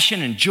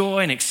passion and joy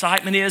and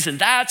excitement is, and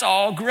that's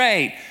all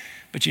great.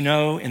 But you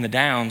know, in the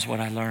downs, what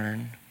I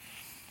learn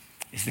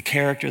is the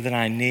character that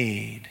I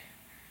need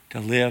to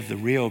live the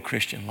real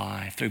Christian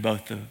life through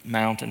both the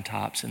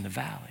mountaintops and the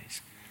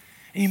valleys.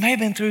 And you may have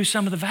been through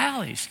some of the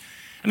valleys.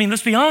 I mean,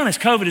 let's be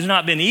honest, COVID has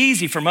not been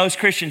easy for most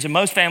Christians and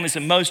most families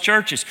and most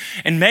churches.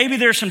 And maybe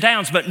there's some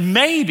downs, but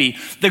maybe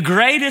the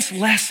greatest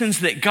lessons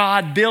that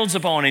God builds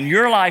upon in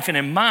your life and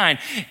in mine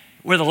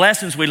were the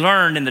lessons we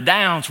learned in the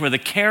downs, where the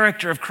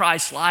character of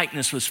Christ's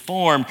likeness was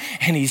formed,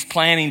 and he's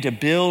planning to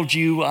build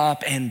you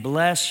up and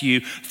bless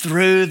you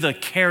through the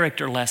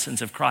character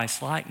lessons of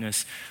Christ's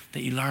likeness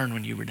that you learned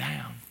when you were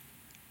down.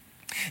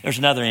 There's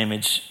another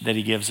image that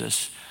he gives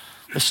us,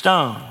 the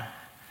stone.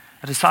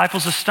 A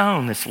disciple's a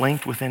stone that's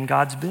linked within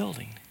God's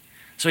building.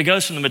 So he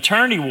goes from the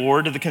maternity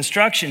ward to the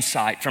construction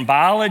site, from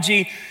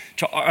biology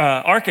to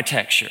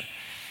architecture.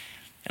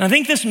 And I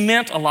think this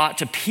meant a lot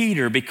to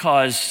Peter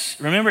because,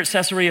 remember at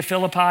Caesarea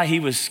Philippi,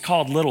 he was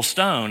called Little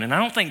Stone. And I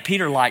don't think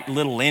Peter liked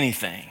little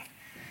anything.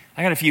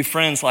 I got a few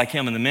friends like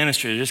him in the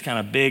ministry. They're just kind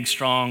of big,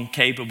 strong,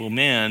 capable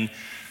men.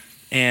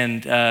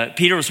 And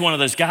Peter was one of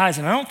those guys.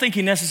 And I don't think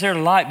he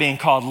necessarily liked being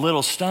called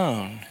Little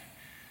Stone.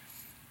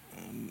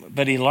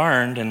 But he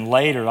learned and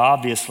later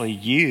obviously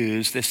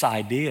used this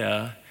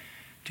idea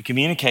to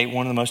communicate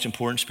one of the most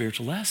important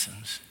spiritual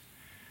lessons.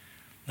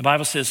 The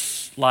Bible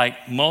says,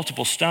 like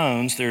multiple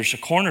stones, there's a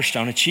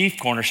cornerstone, a chief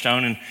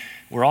cornerstone, and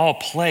we're all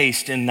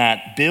placed in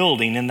that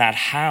building, in that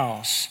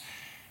house.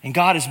 And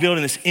God is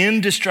building this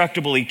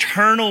indestructible,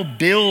 eternal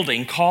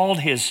building called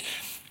his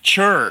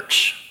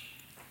church.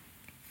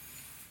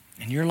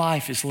 And your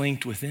life is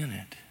linked within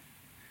it.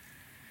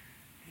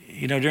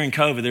 You know, during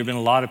COVID, there have been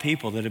a lot of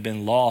people that have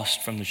been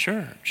lost from the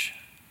church.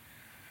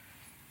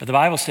 But the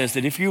Bible says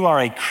that if you are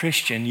a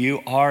Christian,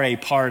 you are a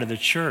part of the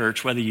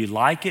church, whether you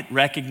like it,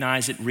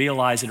 recognize it,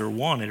 realize it, or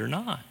want it or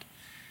not.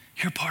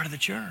 You're part of the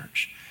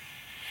church.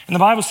 And the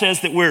Bible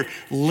says that we're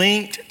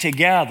linked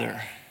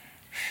together.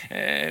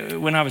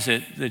 When I was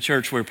at the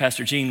church where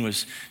Pastor Gene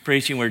was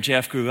preaching, where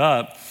Jeff grew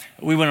up,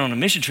 we went on a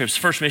mission trip. It's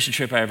the first mission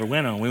trip I ever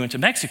went on. We went to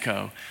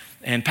Mexico,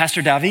 and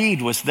Pastor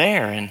David was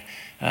there. And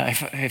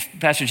if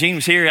Pastor Gene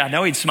was here, I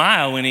know he'd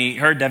smile when he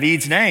heard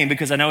David's name,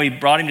 because I know he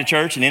brought him to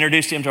church and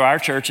introduced him to our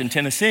church in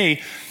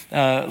Tennessee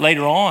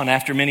later on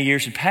after many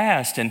years had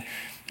passed. And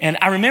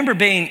I remember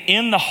being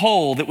in the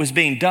hole that was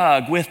being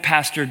dug with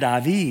Pastor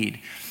David.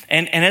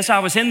 And as I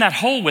was in that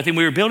hole with him,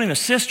 we were building a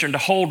cistern to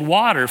hold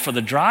water for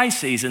the dry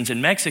seasons in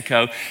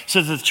Mexico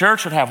so that the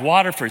church would have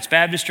water for its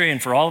baptistry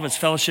and for all of its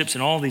fellowships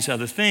and all these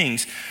other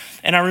things.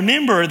 And I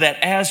remember that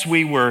as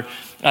we were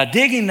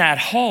digging that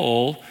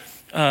hole,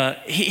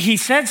 he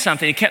said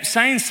something. He kept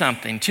saying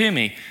something to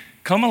me.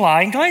 Como la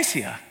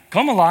iglesia,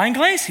 como la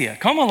iglesia,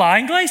 como la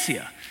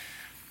iglesia.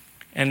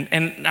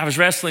 And I was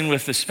wrestling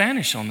with the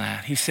Spanish on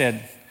that. He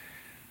said,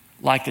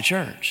 like the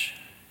church,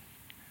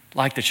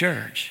 like the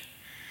church.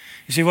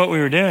 You see, what we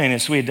were doing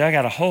is we had dug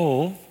out a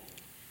hole,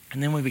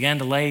 and then we began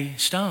to lay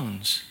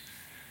stones.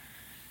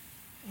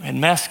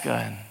 And Mesca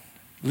and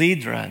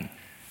Lidra and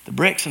the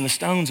bricks and the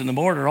stones and the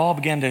mortar all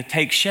began to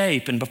take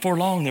shape. And before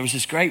long, there was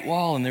this great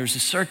wall and there was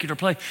this circular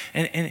place.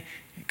 And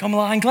como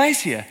la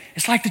iglesia,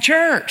 it's like the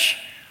church.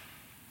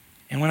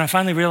 And when I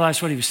finally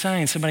realized what he was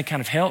saying, somebody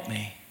kind of helped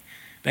me,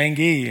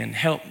 Bangui, and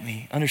helped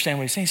me understand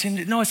what he was saying. He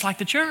said, no, it's like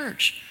the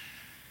church.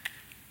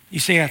 You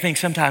see, I think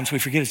sometimes we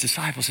forget as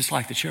disciples, it's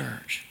like the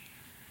church.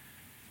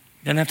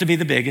 It doesn't have to be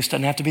the biggest,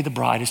 doesn't have to be the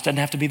brightest, doesn't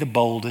have to be the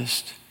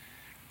boldest.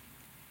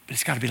 But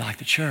it's got to be like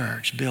the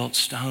church, built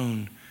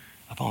stone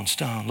upon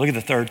stone. Look at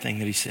the third thing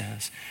that he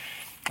says.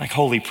 Like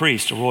holy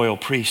priest, a royal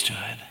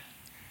priesthood.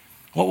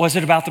 What was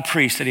it about the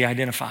priest that he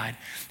identified?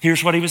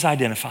 Here's what he was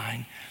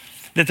identifying.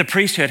 That the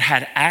priesthood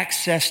had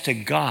access to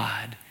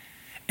God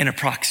and a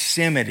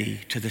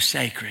proximity to the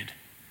sacred.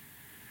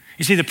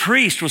 You see, the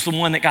priest was the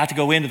one that got to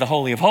go into the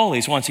Holy of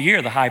Holies once a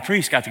year. The high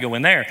priest got to go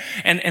in there.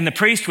 And the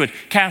priest would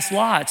cast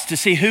lots to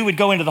see who would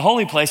go into the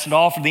holy place and to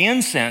offer the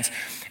incense.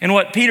 And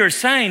what Peter is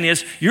saying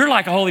is, you're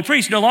like a holy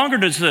priest. No longer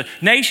does the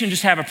nation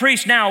just have a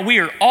priest. Now we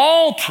are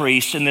all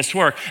priests in this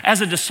work.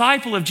 As a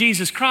disciple of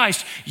Jesus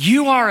Christ,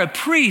 you are a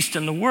priest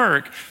in the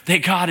work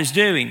that God is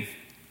doing.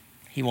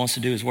 He wants to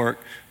do his work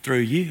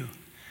through you.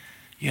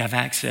 You have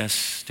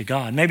access to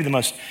God. Maybe the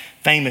most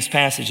famous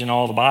passage in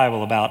all the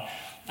Bible about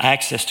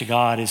access to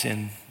God is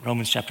in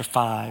Romans chapter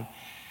 5,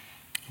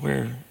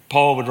 where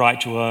Paul would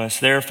write to us,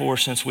 therefore,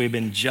 since we've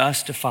been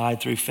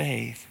justified through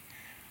faith,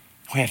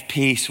 we have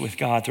peace with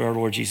God through our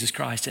Lord Jesus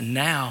Christ. And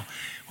now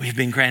we've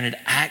been granted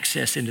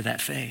access into that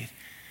faith.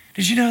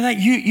 Did you know that?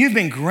 You've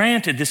been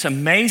granted this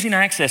amazing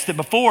access that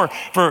before,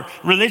 for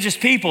religious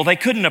people, they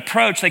couldn't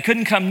approach, they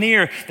couldn't come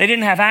near, they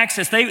didn't have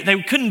access,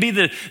 they couldn't be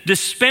the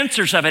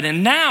dispensers of it.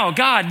 And now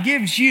God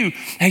gives you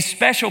a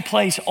special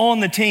place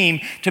on the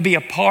team to be a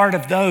part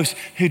of those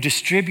who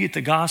distribute the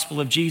gospel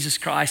of Jesus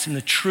Christ and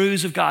the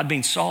truths of God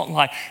being salt and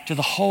light to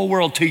the whole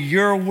world, to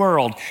your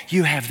world.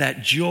 You have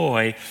that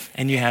joy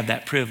and you have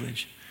that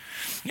privilege.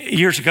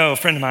 Years ago, a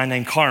friend of mine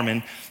named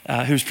Carmen,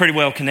 who's pretty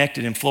well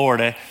connected in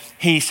Florida,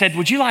 he said,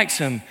 would you like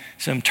some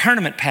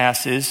tournament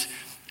passes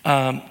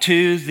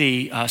to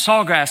the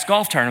Sawgrass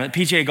golf tournament,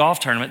 PGA golf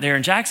tournament there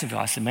in Jacksonville?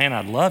 I said, man,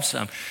 I'd love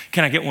some.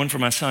 Can I get one for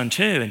my son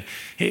too? And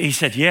he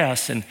said,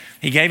 yes. And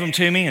he gave them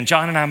to me, and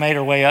John and I made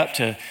our way up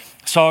to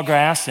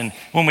Sawgrass. And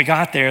when we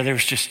got there, there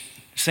was just,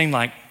 seemed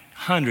like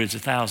hundreds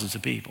of thousands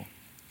of people.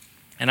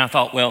 And I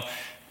thought, well,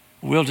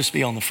 we'll just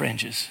be on the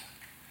fringes.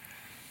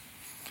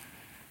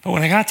 But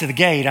when I got to the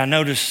gate, I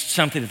noticed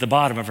something at the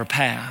bottom of her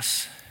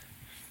pass.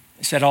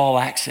 It said all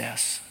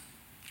access.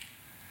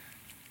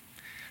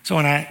 So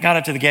when I got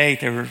up to the gate,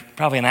 there were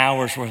probably an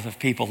hour's worth of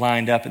people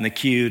lined up in the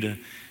queue to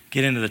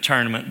get into the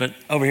tournament. But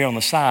over here on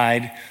the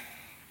side,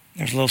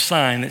 there's a little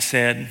sign that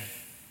said,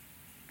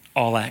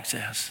 all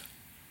access.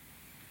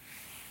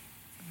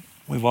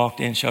 We walked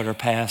in, showed our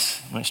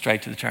pass, went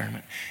straight to the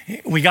tournament.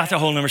 We got to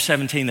hole number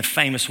 17, the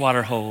famous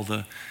water hole,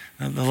 the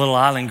little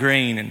island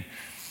green. And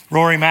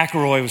Rory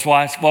McIlroy was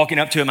walking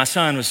up to it. My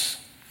son was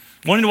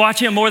wanting to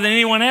watch him more than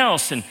anyone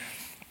else. And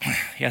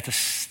yet the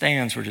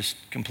stands were just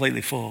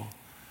completely full.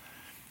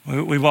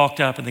 We walked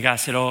up and the guy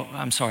said, oh,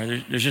 I'm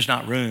sorry, there's just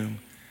not room.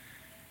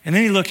 And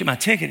then he looked at my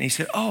ticket and he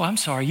said, oh, I'm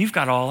sorry, you've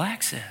got all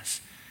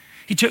access.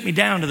 He took me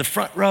down to the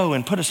front row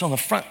and put us on the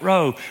front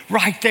row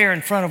right there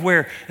in front of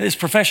where this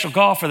professional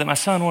golfer that my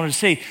son wanted to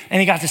see, and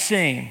he got to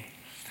see him.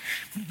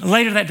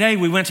 Later that day,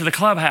 we went to the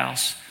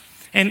clubhouse,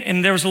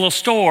 and there was a little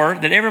store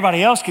that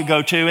everybody else could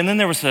go to, and then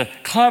there was the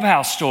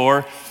clubhouse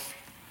store,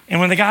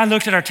 and when the guy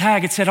looked at our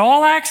tag, it said,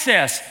 all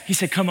access. He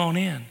said, come on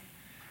in.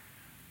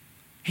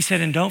 He said,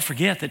 and don't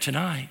forget that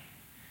tonight,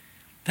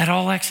 that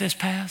all access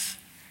pass,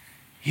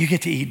 you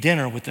get to eat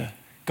dinner with the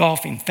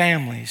golfing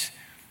families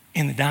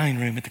in the dining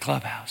room at the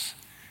clubhouse.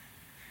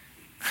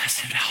 I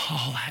said,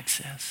 all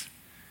access.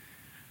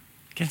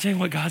 Can I tell you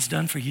what God's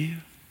done for you?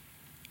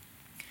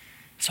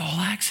 It's all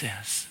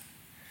access.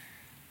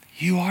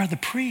 You are the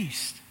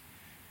priest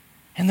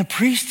and the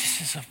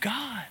priestesses of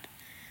God.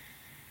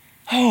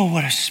 Oh,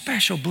 what a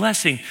special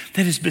blessing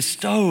that is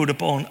bestowed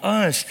upon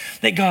us,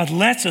 that God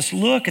lets us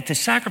look at the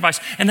sacrifice.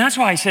 And that's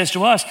why he says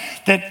to us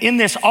that in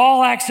this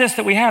all access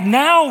that we have,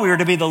 now we are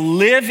to be the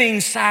living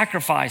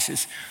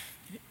sacrifices.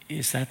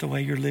 Is that the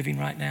way you're living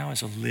right now,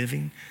 as a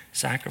living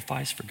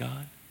sacrifice for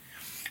God?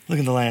 Look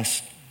at the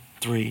last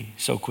three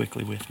so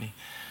quickly with me.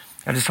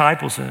 A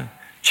disciple's a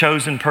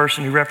chosen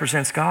person who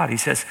represents God. He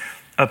says,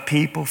 a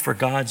people for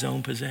God's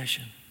own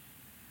possession.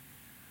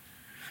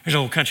 There's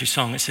an old country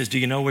song that says, do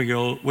you know where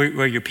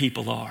your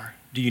people are?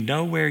 Do you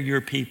know where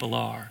your people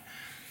are?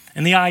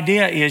 And the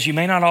idea is you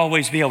may not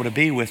always be able to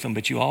be with them,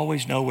 but you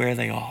always know where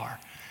they are.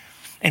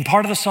 And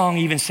part of the song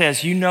even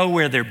says, you know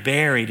where they're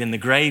buried in the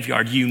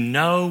graveyard. You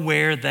know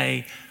where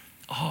they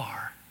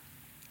are.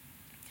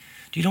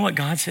 Do you know what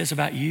God says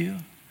about you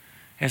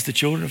as the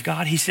children of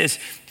God? He says,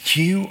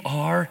 you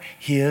are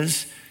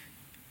his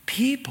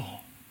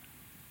people.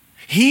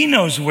 He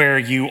knows where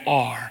you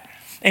are.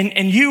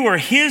 And you are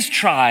his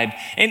tribe.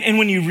 And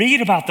when you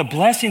read about the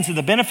blessings and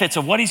the benefits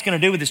of what he's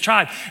going to do with his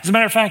tribe, as a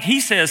matter of fact,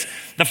 he says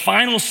the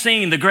final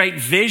scene, the great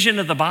vision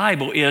of the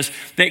Bible is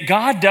that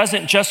God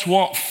doesn't just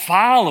want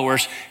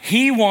followers.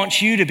 He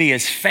wants you to be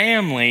his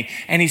family,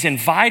 and he's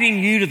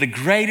inviting you to the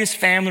greatest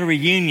family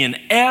reunion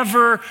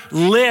ever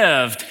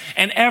lived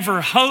and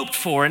ever hoped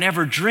for and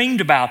ever dreamed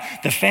about,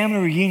 the family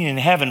reunion in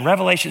heaven.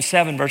 Revelation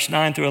 7, verse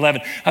 9 through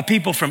 11, of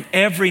people from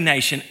every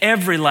nation,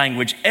 every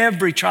language,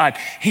 every tribe.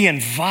 He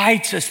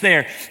invites us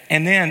there.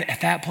 And then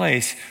at that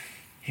place,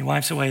 he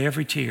wipes away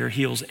every tear,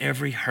 heals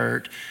every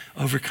hurt,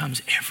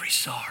 overcomes every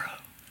sorrow.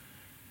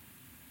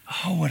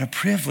 Oh, what a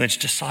privilege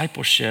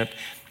discipleship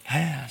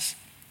has.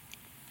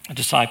 A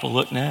disciple,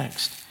 look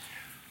next,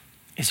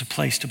 is a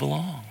place to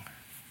belong.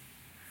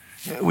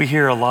 We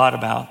hear a lot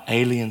about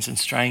aliens and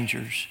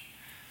strangers.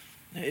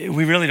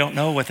 We really don't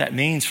know what that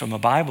means from a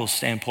Bible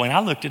standpoint. I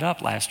looked it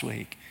up last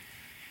week.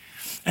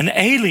 An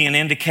alien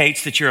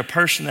indicates that you're a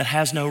person that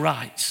has no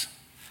rights.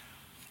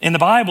 In the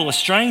Bible, a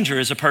stranger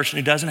is a person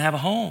who doesn't have a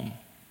home.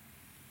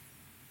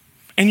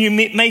 And you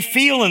may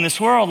feel in this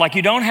world like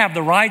you don't have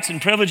the rights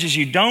and privileges,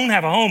 you don't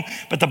have a home,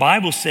 but the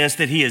Bible says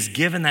that he has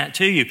given that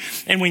to you.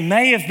 And we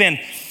may have been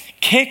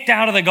kicked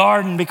out of the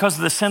garden because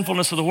of the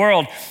sinfulness of the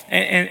world.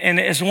 And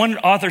as one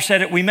author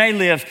said it, we may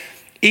live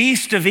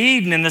east of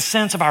Eden in the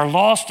sense of our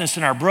lostness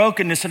and our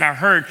brokenness and our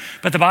hurt.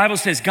 But the Bible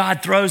says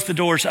God throws the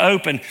doors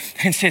open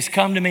and says,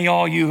 come to me,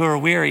 all you who are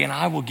weary, and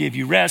I will give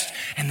you rest.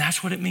 And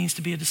that's what it means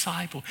to be a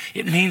disciple.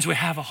 It means we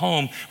have a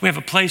home. We have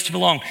a place to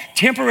belong,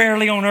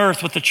 temporarily on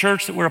earth with the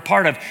church that we're a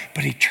part of,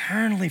 but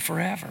eternally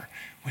forever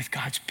with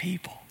God's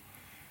people.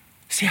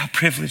 See how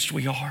privileged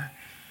we are?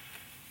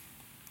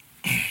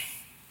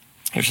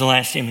 Here's the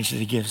last image that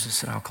he gives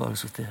us, and I'll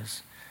close with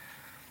this.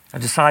 A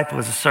disciple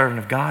is a servant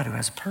of God who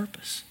has a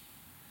purpose.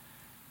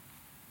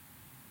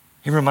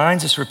 He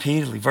reminds us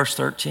repeatedly, verse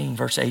 13,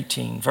 verse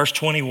 18, verse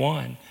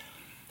 21,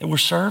 that we're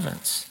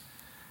servants.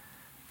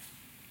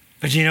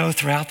 But you know,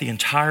 throughout the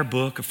entire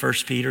book of 1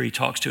 Peter, he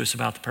talks to us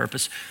about the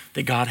purpose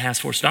that God has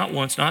for us. Not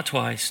once, not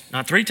twice,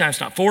 not 3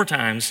 times, not 4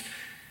 times,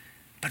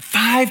 but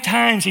 5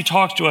 times he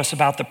talks to us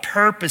about the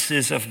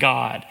purposes of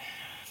God.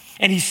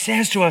 And he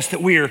says to us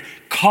that we are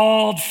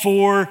called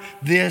for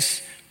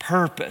this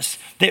purpose,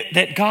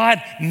 that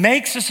God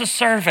makes us a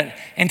servant,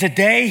 and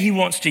today he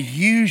wants to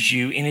use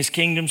you in his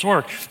kingdom's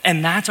work.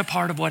 And that's a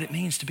part of what it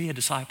means to be a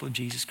disciple of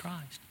Jesus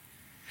Christ.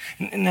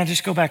 Now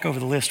just go back over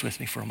the list with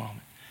me for a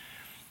moment.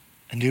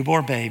 A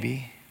newborn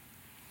baby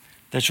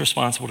that's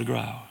responsible to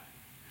grow.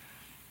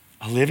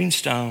 A living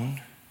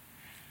stone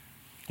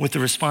with the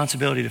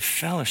responsibility to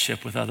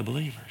fellowship with other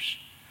believers.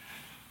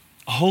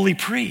 A holy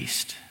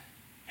priest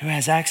who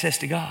has access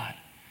to God,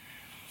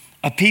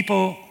 a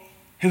people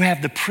who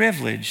have the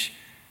privilege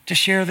to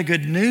share the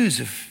good news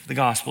of the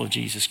gospel of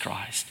Jesus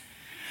Christ,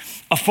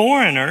 a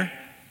foreigner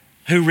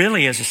who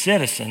really is a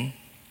citizen,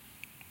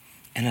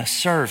 and a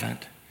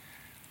servant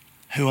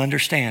who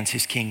understands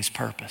his king's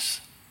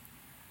purpose.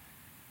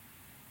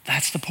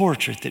 That's the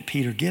portrait that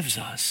Peter gives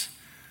us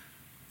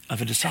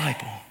of a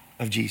disciple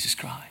of Jesus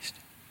Christ.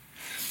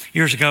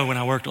 Years ago, when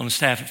I worked on the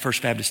staff at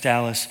First Baptist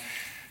Dallas,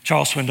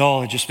 Charles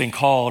Swindoll had just been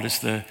called as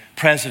the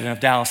president of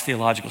Dallas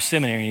Theological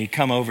Seminary. And he'd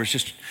come over, it's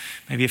just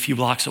maybe a few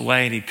blocks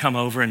away, and he'd come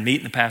over and meet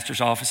in the pastor's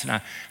office, and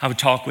I would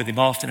talk with him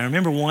often. I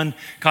remember one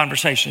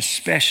conversation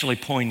especially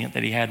poignant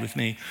that he had with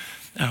me.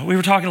 We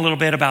were talking a little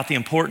bit about the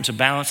importance of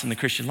balance in the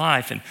Christian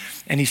life,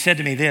 and he said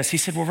to me this. He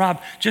said, well,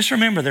 Rob, just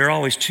remember there are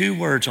always two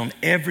words on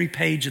every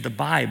page of the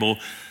Bible.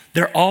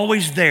 They're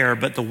always there,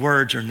 but the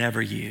words are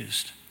never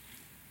used.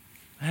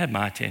 I had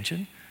my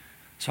attention,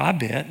 so I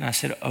bit, and I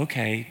said,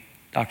 okay,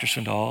 Dr.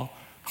 Swindoll,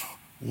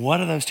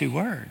 what are those two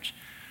words?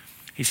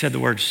 He said the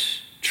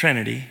words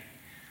Trinity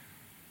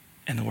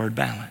and the word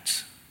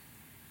balance.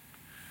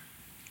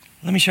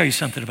 Let me show you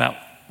something about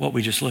what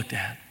we just looked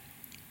at.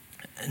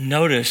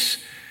 Notice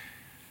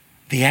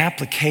the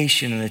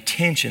application and the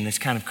tension that's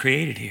kind of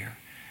created here.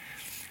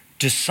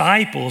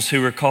 Disciples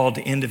who are called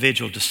to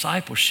individual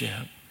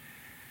discipleship,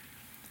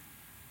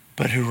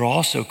 but who are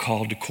also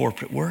called to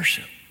corporate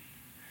worship.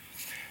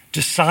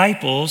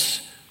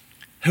 Disciples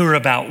who are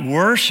about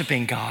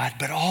worshiping God,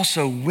 but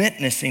also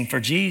witnessing for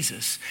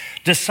Jesus.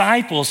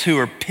 Disciples who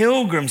are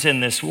pilgrims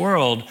in this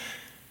world,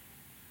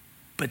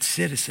 but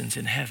citizens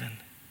in heaven.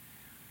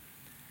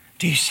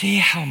 Do you see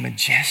how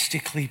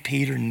majestically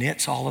Peter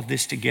knits all of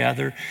this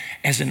together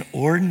as an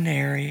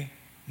ordinary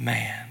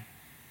man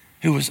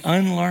who was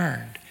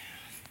unlearned,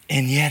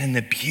 and yet in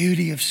the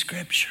beauty of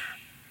Scripture,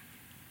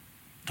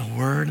 the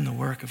Word and the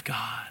work of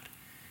God,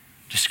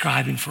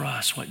 describing for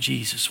us what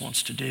Jesus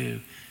wants to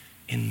do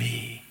in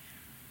me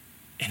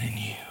and in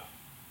you.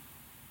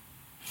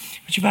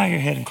 Would you bow your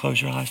head and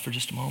close your eyes for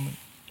just a moment?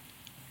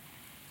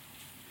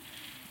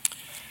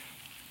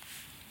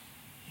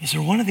 Is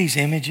there one of these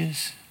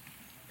images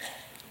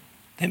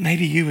that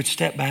maybe you would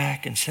step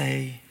back and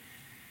say,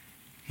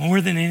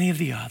 more than any of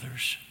the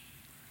others,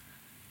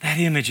 that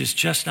image is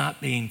just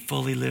not being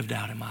fully lived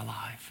out in my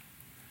life?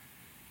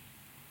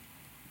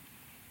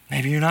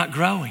 Maybe you're not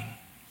growing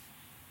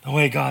the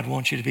way God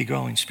wants you to be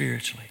growing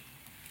spiritually.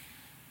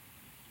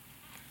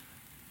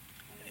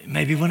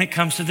 Maybe when it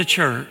comes to the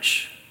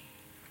church,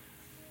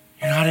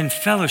 you're not in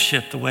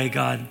fellowship the way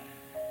God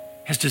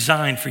has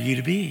designed for you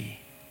to be.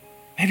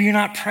 Maybe you're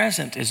not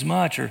present as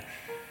much or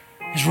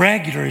as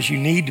regular as you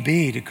need to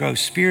be to grow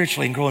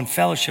spiritually and grow in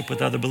fellowship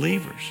with other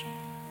believers.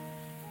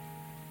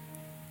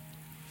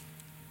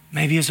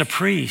 Maybe as a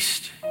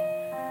priest,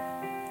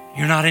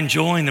 you're not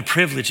enjoying the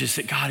privileges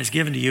that God has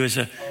given to you as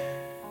a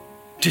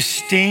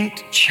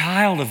distinct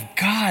child of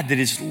God that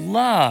is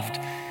loved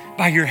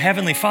by your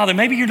Heavenly Father.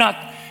 Maybe you're not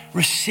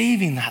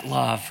receiving that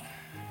love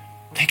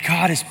that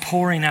God is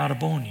pouring out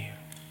upon you.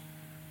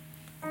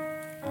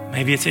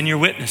 Maybe it's in your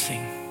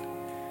witnessing.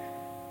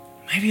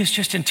 Maybe it's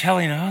just in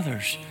telling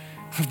others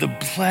of the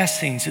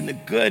blessings and the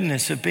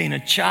goodness of being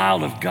a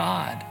child of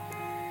God.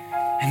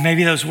 And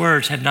maybe those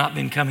words have not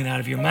been coming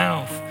out of your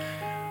mouth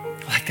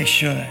like they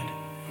should.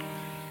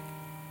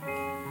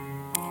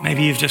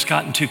 Maybe you've just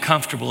gotten too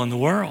comfortable in the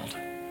world.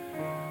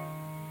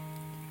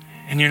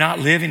 And you're not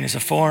living as a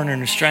foreigner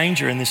and a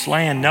stranger in this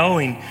land,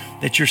 knowing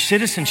that your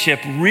citizenship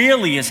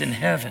really is in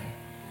heaven.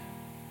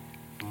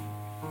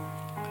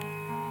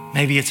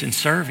 Maybe it's in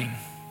serving.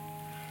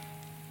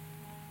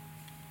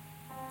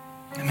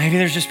 And maybe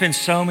there's just been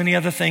so many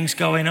other things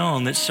going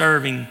on that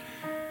serving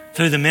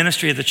through the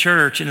ministry of the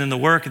church and in the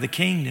work of the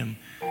kingdom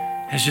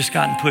has just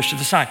gotten pushed to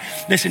the side.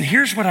 Listen,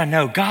 here's what I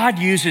know. God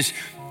uses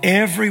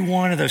every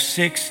one of those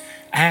 6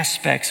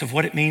 aspects of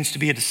what it means to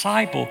be a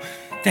disciple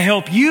to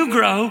help you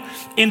grow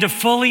into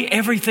fully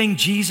everything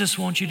Jesus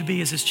wants you to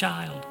be as his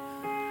child.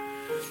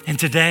 And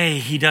today,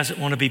 he doesn't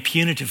want to be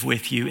punitive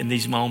with you in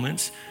these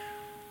moments.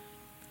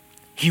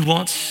 He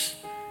wants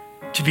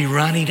to be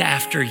running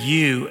after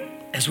you,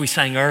 as we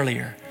sang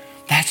earlier.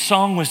 That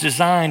song was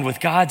designed with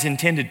God's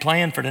intended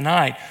plan for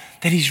tonight,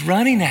 that he's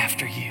running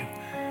after you.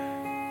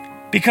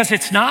 Because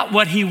it's not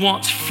what he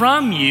wants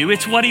from you,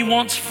 it's what he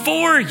wants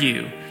for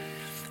you.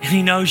 And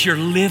he knows you're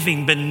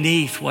living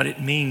beneath what it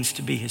means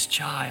to be his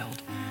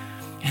child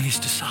and his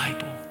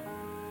disciple.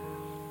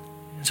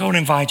 And so I want to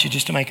invite you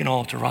just to make an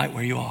altar right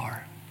where you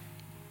are.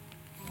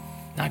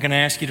 Not going to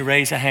ask you to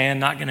raise a hand,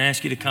 not going to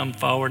ask you to come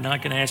forward,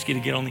 not going to ask you to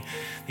get on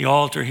the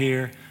altar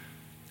here.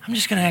 I'm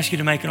just going to ask you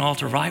to make an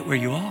altar right where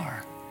you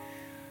are.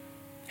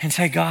 And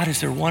say, God,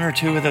 is there one or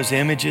two of those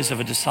images of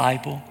a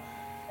disciple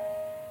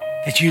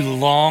that you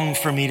long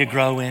for me to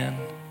grow in?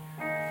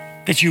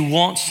 That you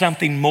want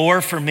something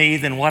more for me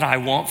than what I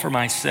want for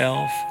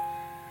myself?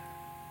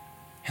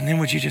 And then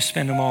would you just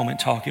spend a moment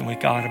talking with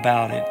God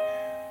about it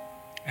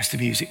as the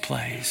music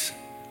plays?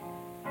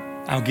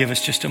 I'll give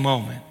us just a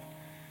moment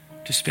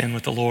to spend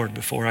with the Lord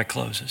before I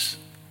close us.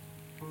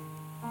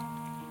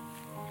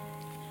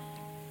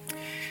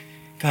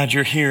 God,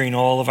 you're hearing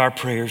all of our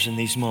prayers in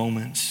these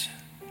moments.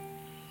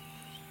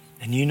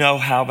 And you know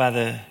how by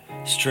the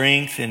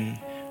strength and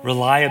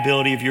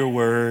reliability of your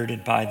word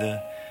and by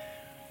the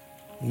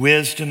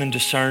wisdom and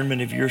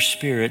discernment of your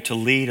Spirit to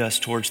lead us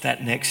towards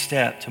that next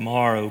step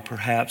tomorrow,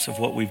 perhaps, of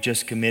what we've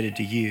just committed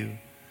to you.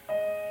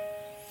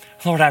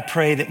 Lord, I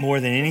pray that more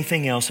than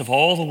anything else, of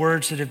all the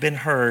words that have been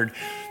heard,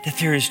 that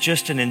there is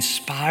just an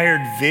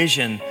inspired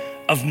vision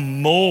of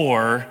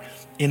more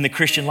in the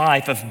Christian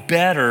life, of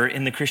better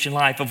in the Christian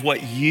life, of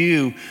what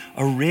you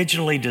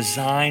originally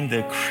designed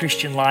the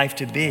Christian life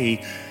to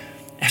be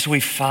as we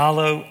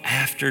follow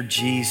after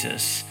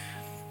Jesus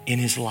in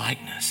his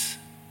likeness.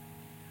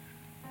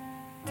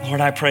 Lord,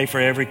 I pray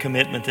for every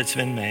commitment that's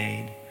been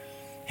made,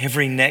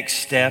 every next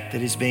step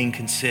that is being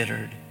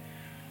considered.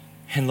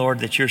 And Lord,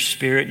 that your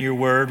Spirit and your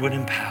word would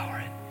empower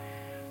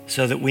it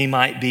so that we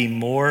might be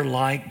more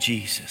like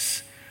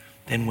Jesus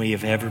than we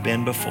have ever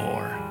been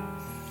before.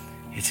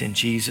 It's in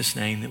Jesus'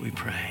 name that we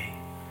pray.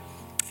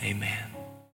 Amen.